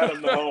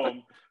him the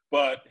home,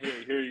 but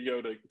hey, here you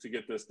go to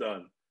get this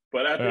done.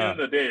 But at the end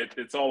of the day,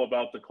 it's all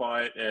about the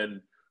client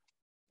and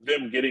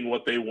them getting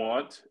what they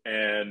want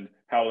and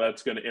how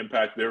that's going to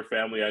impact their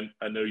family.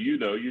 I know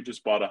you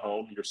just bought a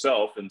home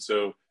yourself, and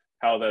so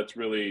how that's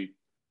really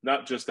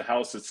not just the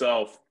house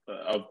itself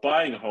of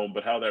buying a home,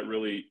 but how that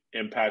really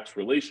impacts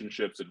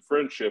relationships and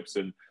friendships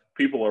and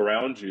people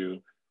around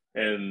you.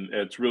 And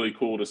it's really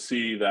cool to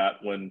see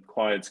that when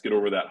clients get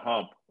over that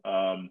hump,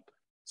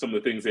 some of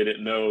the things they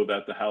didn't know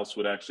that the house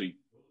would actually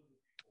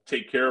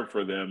take care of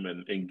for them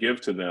and give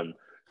to them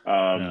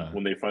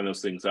when they find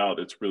those things out.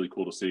 It's really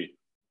cool to see.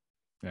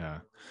 Yeah.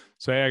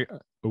 So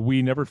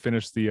we never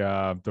finished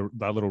that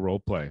little role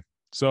play.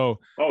 So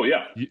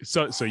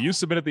so you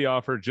submitted the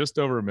offer just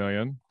over $1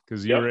 million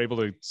because you were able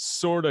to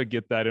sort of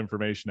get that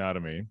information out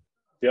of me.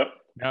 Yep.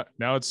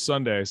 Now it's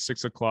Sunday,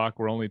 6 o'clock.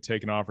 We're only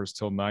taking offers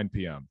till 9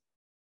 p.m.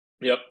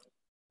 Yep.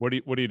 What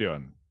are you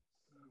doing?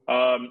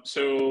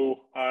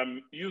 So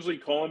I'm usually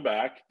calling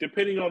back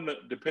depending on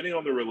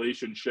the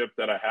relationship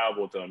that I have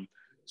with them.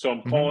 So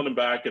I'm calling them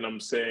back and I'm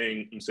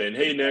saying,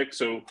 hey, Nick,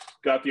 so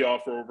got the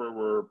offer over.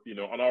 We're,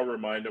 and I'll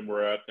remind them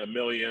we're at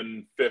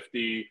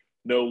 $1,050,000,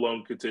 no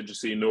loan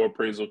contingency, no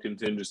appraisal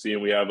contingency.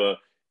 And we have a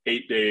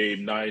 8-day,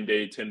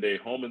 9-day, 10-day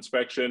home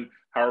inspection.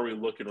 How are we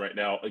looking right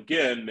now?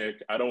 Again,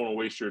 Nick, I don't want to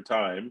waste your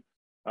time.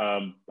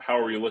 How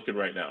are you looking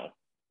right now?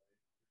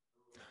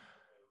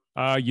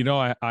 I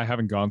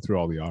haven't gone through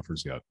all the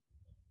offers yet.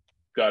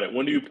 Got it.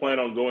 When do you plan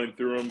on going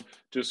through them?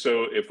 Just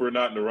so if we're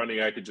not in the running,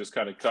 I could just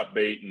kind of cut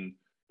bait and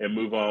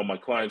move on. My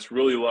clients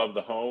really love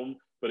the home,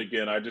 but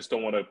again, I just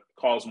don't want to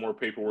cause more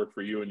paperwork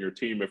for you and your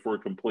team if we're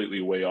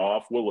completely way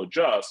off. We'll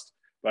adjust,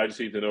 but I just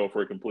need to know if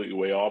we're completely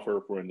way off or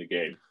if we're in the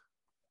game.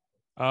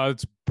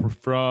 It's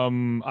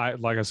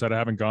like I said, I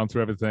haven't gone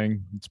through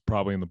everything. It's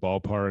probably in the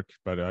ballpark,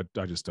 but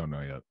I just don't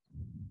know yet.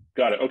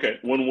 Got it. Okay.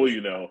 When will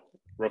you know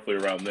roughly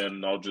around then,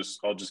 and I'll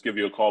just give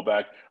you a call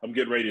back. I'm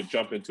getting ready to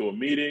jump into a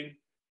meeting,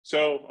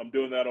 so I'm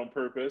doing that on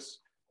purpose.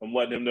 I'm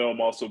letting him know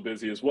I'm also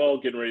busy as well,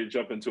 getting ready to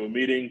jump into a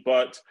meeting,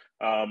 but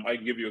I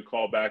can give you a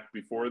call back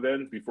before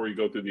then, before you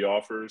go through the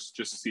offers,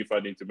 just to see if I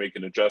need to make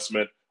an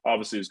adjustment.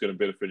 Obviously, it's going to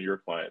benefit your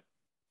client.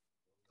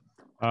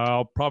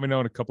 I'll probably know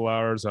in a couple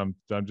hours. I'm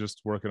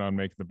just working on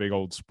making the big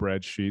old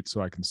spreadsheet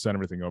so I can send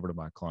everything over to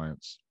my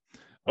clients.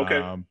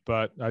 Okay.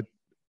 But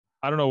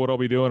I don't know what I'll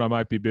be doing. I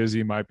might be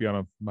busy, might be in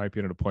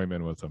an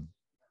appointment with them.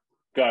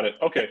 Got it.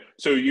 Okay.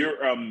 So you're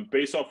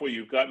based off what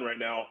you've gotten right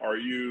now, are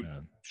you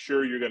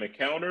sure you're going to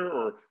counter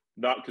or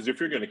not? Because if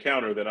you're going to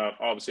counter, then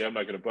obviously I'm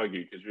not going to bug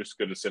you because you're just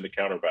going to send a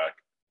counter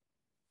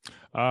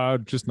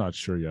back. Just not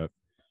sure yet.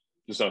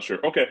 Just not sure.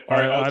 Okay. All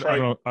right. I'll try.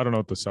 I don't know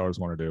what the sellers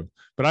want to do,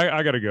 but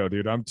I got to go,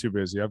 dude. I'm too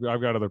busy. I've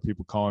got other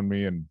people calling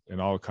me and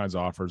all kinds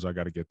of offers I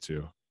got to get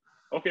to.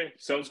 Okay.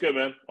 Sounds good,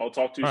 man. I'll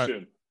talk to you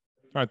soon.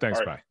 All right. Thanks.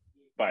 Bye.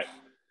 Bye.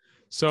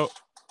 So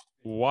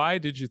why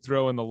did you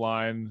throw in the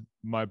line,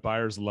 my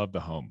buyers love the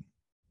home?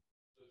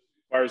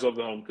 Buyers love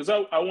the home. Because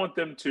I want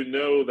them to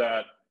know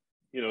that,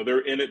 they're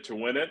in it to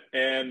win it.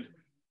 And,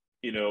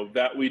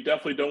 that we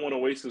definitely don't want to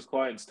waste this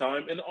client's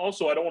time. And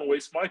also I don't want to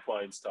waste my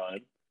client's time.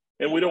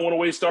 And we don't want to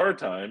waste our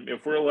time.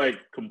 If we're like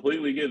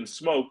completely getting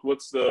smoked,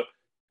 what's the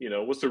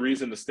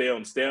reason to stay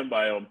on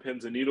standby on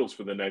pins and needles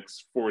for the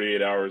next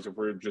 48 hours if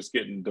we're just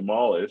getting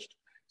demolished?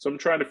 So I'm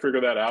trying to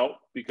figure that out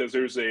because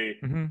there's a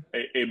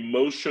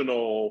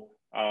emotional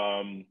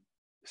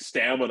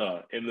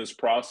stamina in this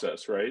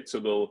process, right? So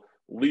the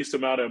least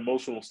amount of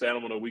emotional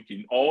stamina we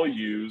can all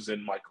use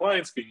and my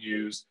clients can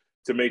use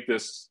to make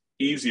this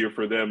easier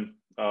for them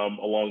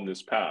along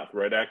this path,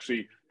 right? I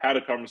actually had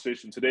a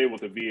conversation today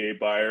with a VA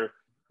buyer,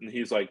 and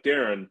he's like,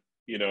 Darren,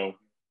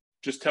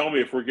 just tell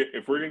me if we're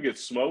gonna get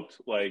smoked,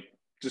 like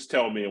just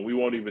tell me, and we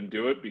won't even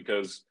do it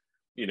because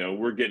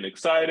we're getting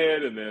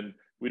excited, and then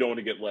we don't want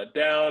to get let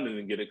down, and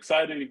then get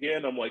excited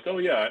again. I'm like, oh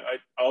yeah,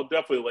 I'll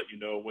definitely let you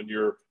know when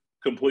you're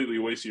completely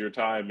wasting your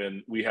time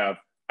and we have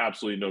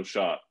absolutely no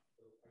shot.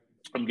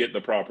 I'm getting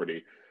the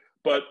property,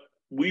 but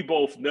we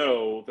both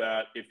know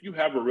that if you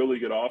have a really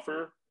good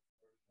offer,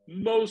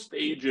 most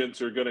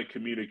agents are going to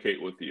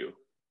communicate with you.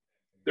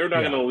 They're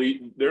not going to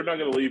leave. They're not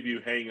going to leave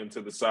you hanging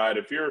to the side.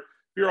 If your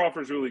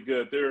offer is really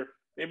good,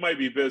 they might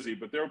be busy,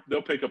 but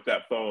they'll pick up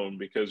that phone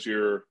because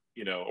you're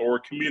or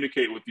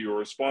communicate with you or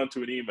respond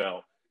to an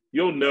email.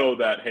 You'll know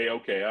that, hey,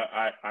 okay,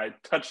 I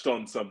touched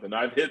on something.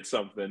 I've hit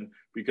something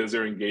because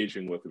they're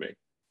engaging with me.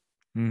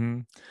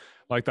 Mm-hmm.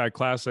 Like that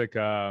classic.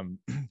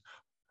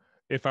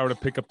 If I were to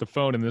pick up the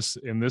phone in this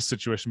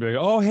situation, be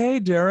like, oh, hey,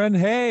 Darren,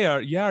 hey,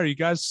 are you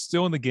guys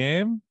still in the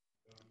game?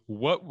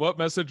 What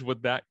message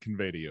would that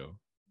convey to you?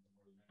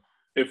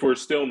 If we're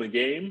still in the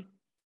game,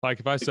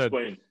 like if I said,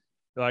 explain.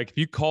 Like if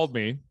you called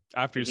me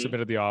after you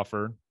submitted the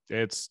offer,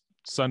 it's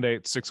Sunday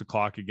at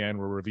 6:00 again.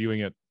 We're reviewing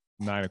it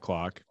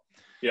 9:00.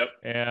 Yep.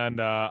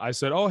 And I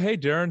said, oh, hey,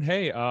 Darren,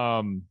 hey,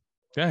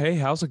 hey,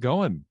 how's it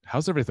going?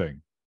 How's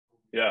everything?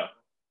 Yeah.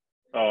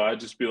 Oh, I'd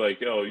just be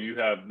like, oh, you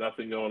have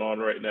nothing going on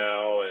right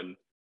now, and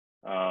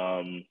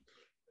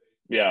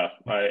yeah,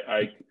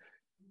 I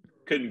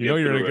couldn't get.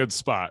 You're in a good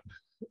spot.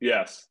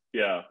 Yes,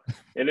 yeah,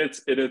 and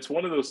it's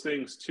one of those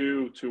things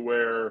too, to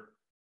where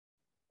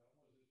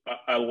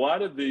a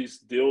lot of these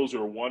deals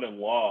are won and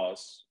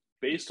lost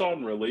based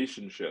on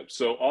relationships.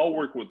 So I'll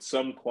work with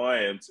some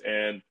clients,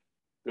 and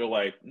they're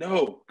like,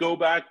 no, go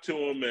back to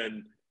them,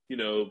 and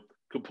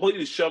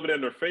completely shove it in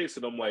their face.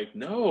 And I'm like,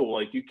 no,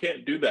 like you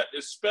can't do that,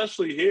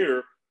 especially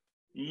here.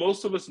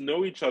 Most of us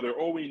know each other,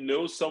 or we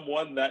know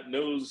someone that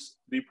knows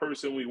the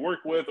person we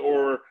work with,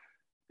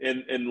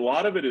 and a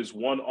lot of it is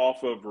won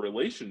off of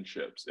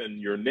relationships,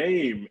 and your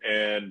name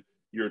and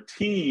your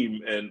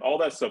team and all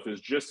that stuff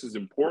is just as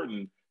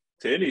important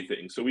to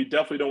anything. So we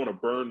definitely don't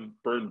want to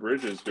burn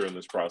bridges during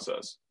this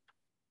process.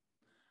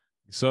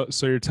 So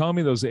you're telling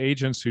me those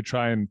agents who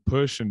try and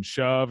push and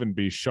shove and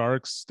be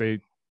sharks, they're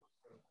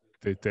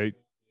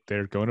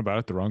going about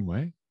it the wrong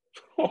way?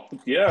 Oh,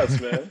 yes,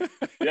 man.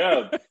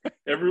 Yeah.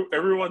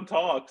 Everyone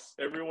talks.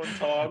 Everyone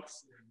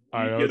talks.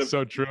 I know, it's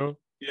so true.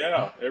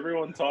 Yeah,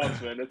 everyone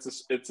talks, man. It's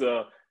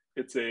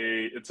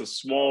a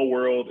small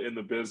world in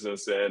the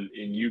business, and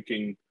you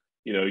can,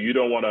 you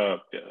don't want to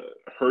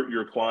hurt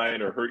your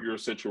client or hurt your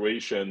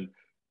situation,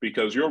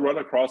 because you'll run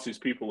across these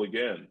people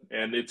again.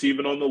 And it's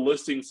even on the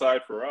listing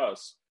side for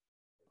us,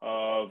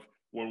 of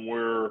when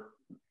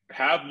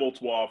have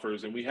multiple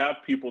offers and we have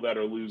people that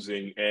are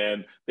losing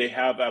and they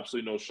have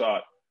absolutely no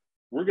shot.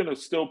 We're going to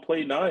still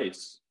play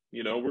nice.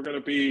 We're going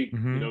to be,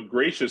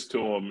 gracious to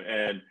them,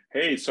 and,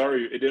 hey,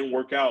 sorry, it didn't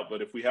work out,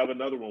 but if we have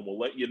another one, we'll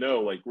let you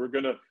know. Like, we're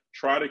going to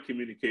try to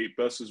communicate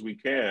best as we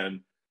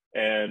can.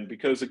 And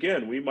because,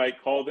 again, we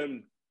might call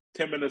them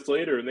 10 minutes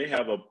later and they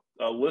have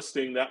a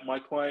listing that my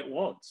client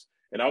wants,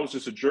 and I was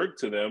just a jerk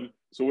to them.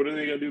 So what are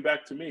they going to do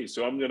back to me?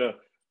 So I'm going to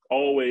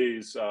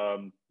always,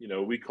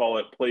 we call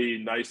it play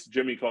nice.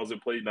 Jimmy calls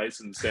it play nice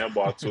in the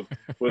sandbox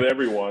with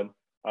everyone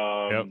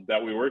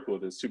that we work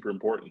with. Is super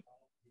important.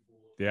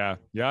 Yeah,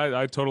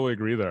 I totally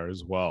agree there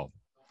as well.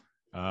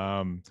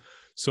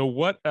 So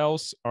what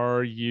else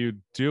are you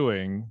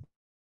doing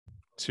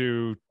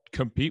to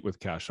compete with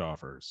cash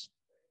offers?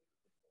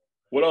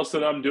 What else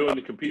that I'm doing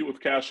to compete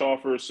with cash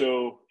offers?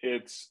 So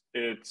it's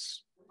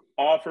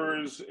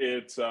offers,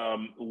 it's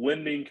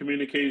lending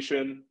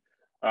communication,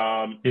 it's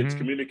Mm-hmm.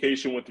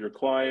 communication with your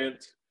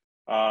client,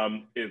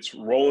 it's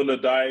rolling the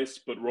dice,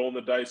 but rolling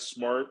the dice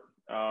smart,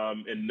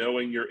 and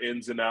knowing your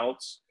ins and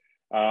outs,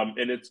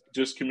 and it's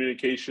just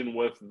communication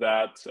with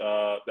that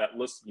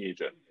listing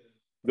agent.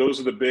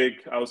 Those are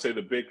I would say,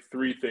 the big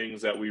three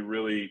things that we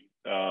really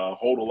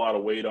hold a lot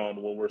of weight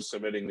on when we're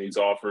submitting these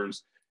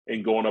offers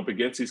and going up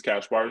against these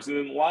cash buyers. And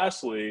then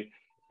lastly,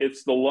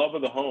 it's the love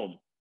of the home,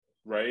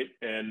 right?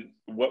 And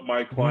what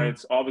my Mm-hmm.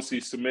 clients, obviously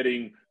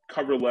submitting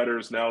cover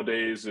letters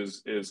nowadays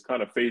is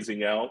kind of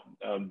phasing out,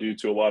 due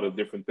to a lot of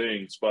different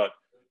things, but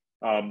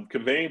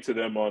conveying to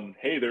them on,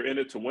 hey, they're in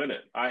it to win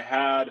it. I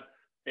had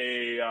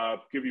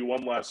give you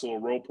one last little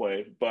role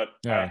play, but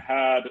I Yeah.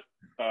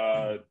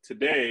 had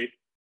today,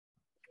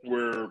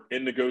 we're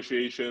in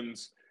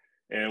negotiations,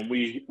 and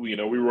we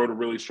wrote a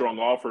really strong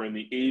offer, and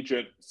the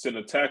agent sent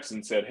a text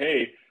and said,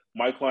 hey,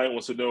 my client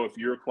wants to know if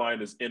your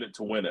client is in it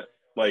to win it.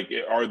 Like,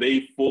 are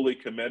they fully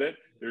committed?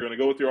 They're going to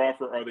go with your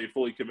offer. Are they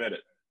fully committed?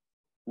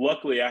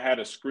 Luckily, I had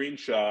a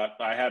screenshot.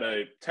 I had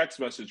a text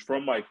message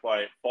from my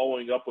client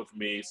following up with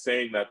me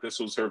saying that this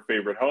was her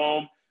favorite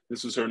home.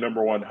 This was her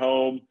number one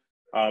home,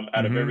 out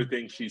of Mm-hmm.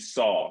 everything she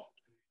saw.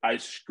 I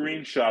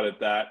screenshotted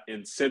that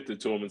and sent it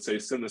to them and say,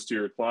 send this to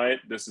your client.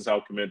 This is how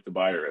committed the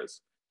buyer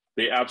is.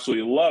 They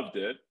absolutely loved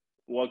it.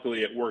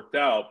 Luckily, it worked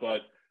out,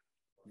 but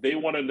they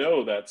want to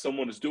know that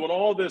someone is doing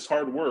all this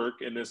hard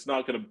work, and it's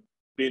not going to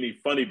be any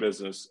funny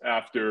business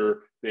after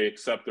they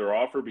accept their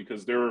offer,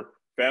 because their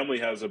family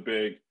has a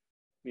big,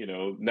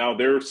 now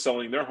they're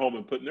selling their home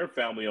and putting their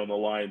family on the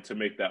line to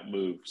make that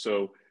move.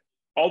 So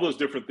all those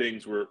different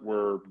things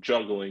we're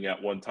juggling at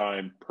one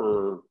time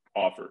per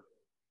offer.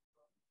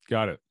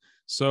 Got it.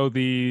 So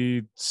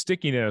the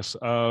stickiness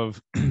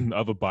of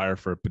of a buyer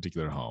for a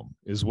particular home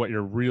is what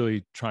you're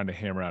really trying to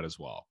hammer out as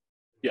well.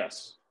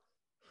 Yes.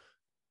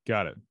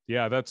 Got it.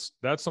 Yeah, that's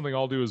something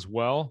I'll do as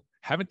well.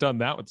 Haven't done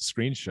that with the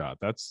screenshot.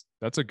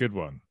 That's a good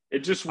one. It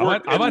just I might,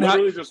 worked. I It might have,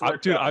 literally just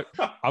worked dude. out.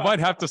 I might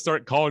have to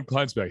start calling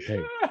clients back.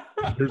 Hey,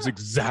 here's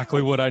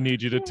exactly what I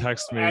need you to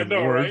text me I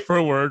know, word right?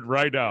 for word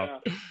right now.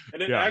 Yeah.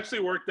 And it Yeah.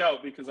 actually worked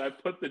out because I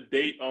put the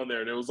date on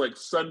there, and it was like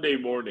Sunday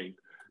morning.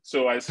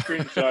 So I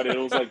screenshot it. It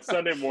was like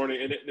Sunday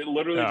morning, and it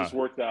literally Yeah. just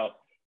worked out.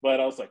 But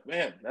I was like,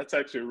 man, that's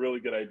actually a really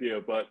good idea.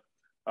 But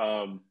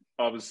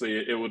obviously,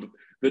 it would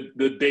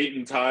the date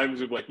and times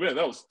would be like, man,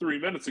 that was 3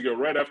 minutes ago,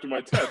 right after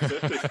my text.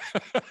 That's just,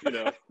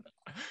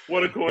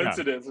 what a Yeah.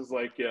 coincidence. It's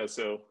like, yeah.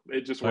 So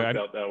it just Like, worked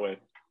out that way.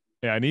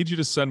 I need you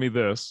to send me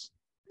this,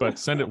 but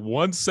send it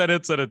one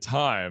sentence at a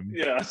time.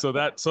 Yeah. So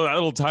that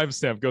little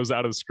timestamp goes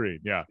out of the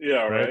screen. Yeah.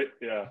 Yeah. Right. Right.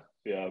 Yeah.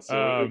 Yeah.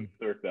 So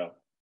it worked out.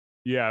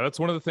 Yeah, that's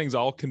one of the things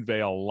I'll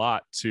convey a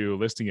lot to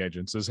listing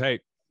agents is,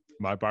 hey,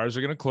 my buyers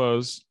are going to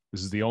close.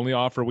 This is the only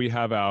offer we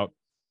have out.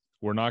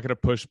 We're not going to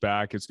push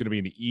back. It's going to be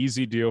an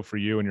easy deal for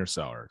you and your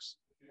sellers.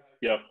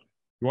 Yep.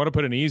 You want to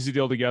put an easy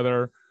deal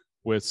together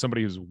with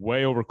somebody who's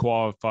way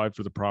overqualified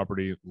for the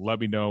property, let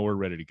me know. We're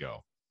ready to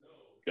go.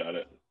 Got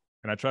it.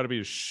 And I try to be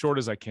as short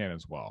as I can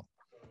as well.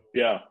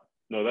 Yeah.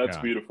 No, that's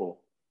Yeah.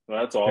 beautiful. No,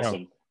 that's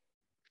awesome.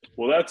 Yeah.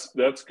 Well,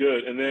 that's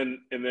good. And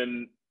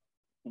then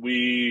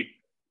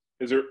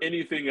is there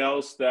anything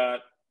else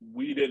that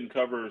we didn't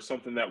cover,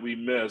 something that we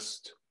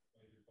missed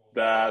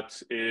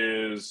that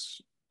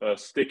is a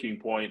sticking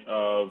point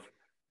of,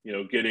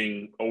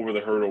 getting over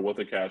the hurdle with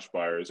a cash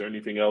buyer? Is there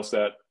anything else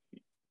that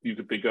you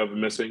could think of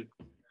missing?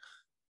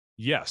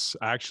 Yes,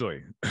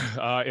 actually.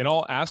 And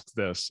I'll ask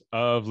this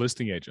of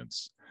listing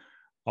agents.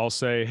 I'll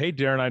say, hey,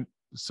 Darren,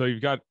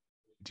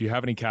 do you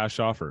have any cash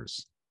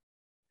offers?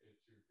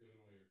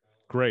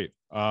 Great.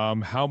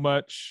 How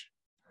much,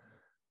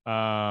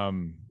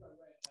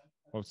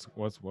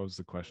 what was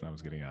the question I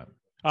was getting at?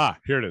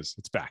 Here it is.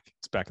 It's back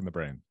in the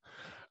brain.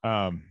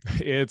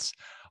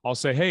 I'll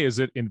say, hey, is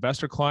it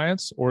investor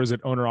clients or is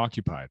it owner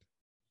occupied?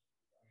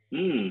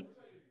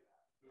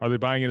 Are they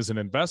buying it as an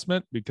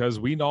investment? Because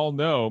we all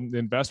know the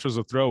investors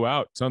will throw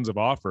out tons of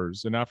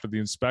offers, and after the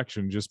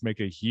inspection, just make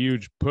a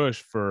huge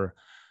push for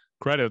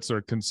credits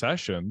or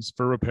concessions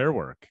for repair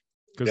work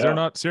because they're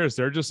not serious.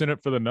 They're just in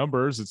it for the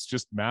numbers. It's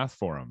just math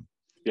for them.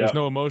 There's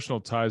no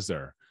emotional ties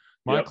there.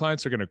 My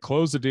clients are going to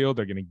close the deal.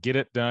 They're going to get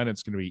it done.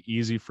 It's going to be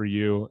easy for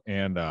you.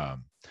 And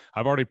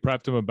I've already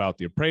prepped them about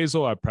the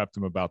appraisal. I prepped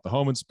them about the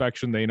home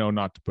inspection. They know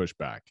not to push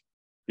back.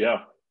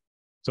 Yeah.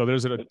 So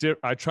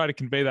I try to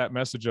convey that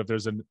message of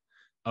there's an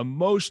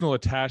emotional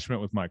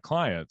attachment with my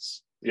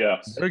clients.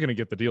 Yes. They're going to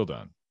get the deal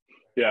done.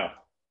 Yeah.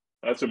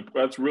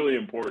 That's really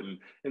important.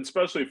 And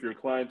especially if your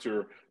clients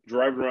are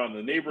driving around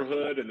the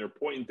neighborhood and they're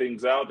pointing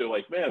things out. They're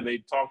like, man, they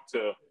talked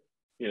to,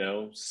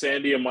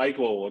 Sandy and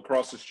Michael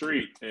across the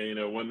street,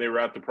 and, when they were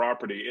at the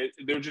property,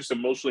 they're just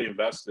emotionally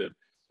invested.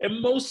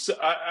 And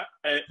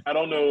I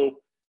don't know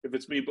if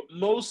it's me, but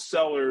most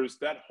sellers,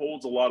 that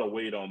holds a lot of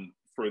weight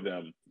for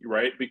them,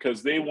 right?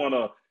 Because they want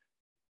to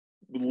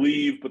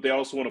leave, but they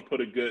also want to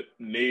put a good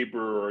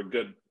neighbor or a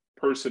good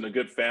person, a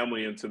good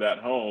family into that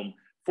home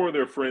for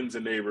their friends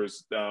and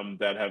neighbors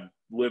that have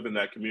lived in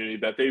that community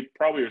that they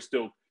probably are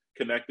still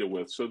connected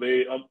with. So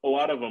they, a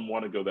lot of them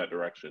want to go that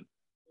direction.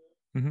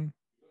 Mm-hmm.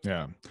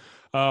 Yeah.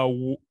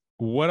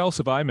 What else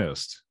have I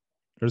missed?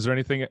 Is there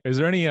anything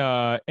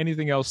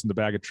else in the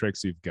bag of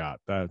tricks you've got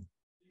that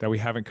we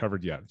haven't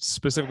covered yet,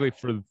 specifically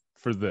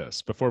for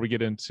this, before we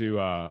get into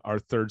our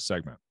third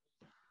segment?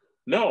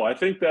 No, I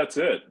think that's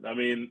it. I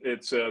mean,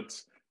 it's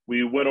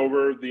we went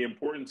over the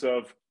importance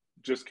of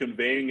just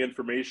conveying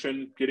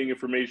information, getting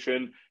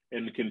information,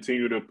 and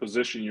continue to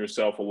position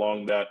yourself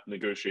along that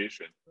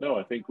negotiation. No,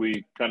 I think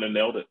we kind of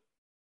nailed it.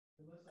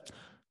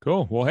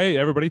 Cool. Well, hey,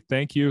 everybody,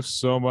 thank you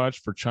so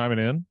much for chiming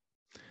in.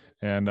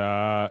 And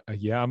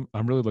yeah,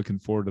 I'm really looking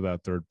forward to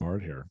that third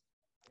part here.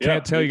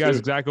 Can't tell you guys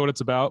exactly what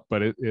it's about,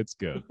 but it's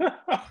good.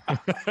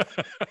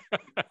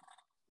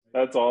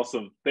 That's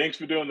awesome. Thanks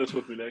for doing this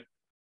with me, Nick.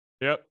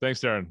 Yep. Thanks,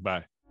 Darren.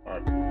 Bye. All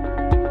right.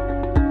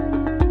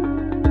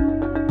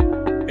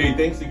 Hey,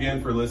 thanks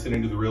again for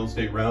listening to the Real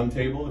Estate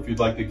Roundtable. If you'd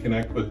like to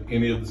connect with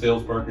any of the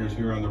sales partners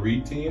here on the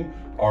REIT team,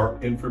 our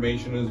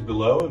information is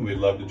below, and we'd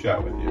love to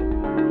chat with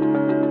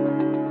you.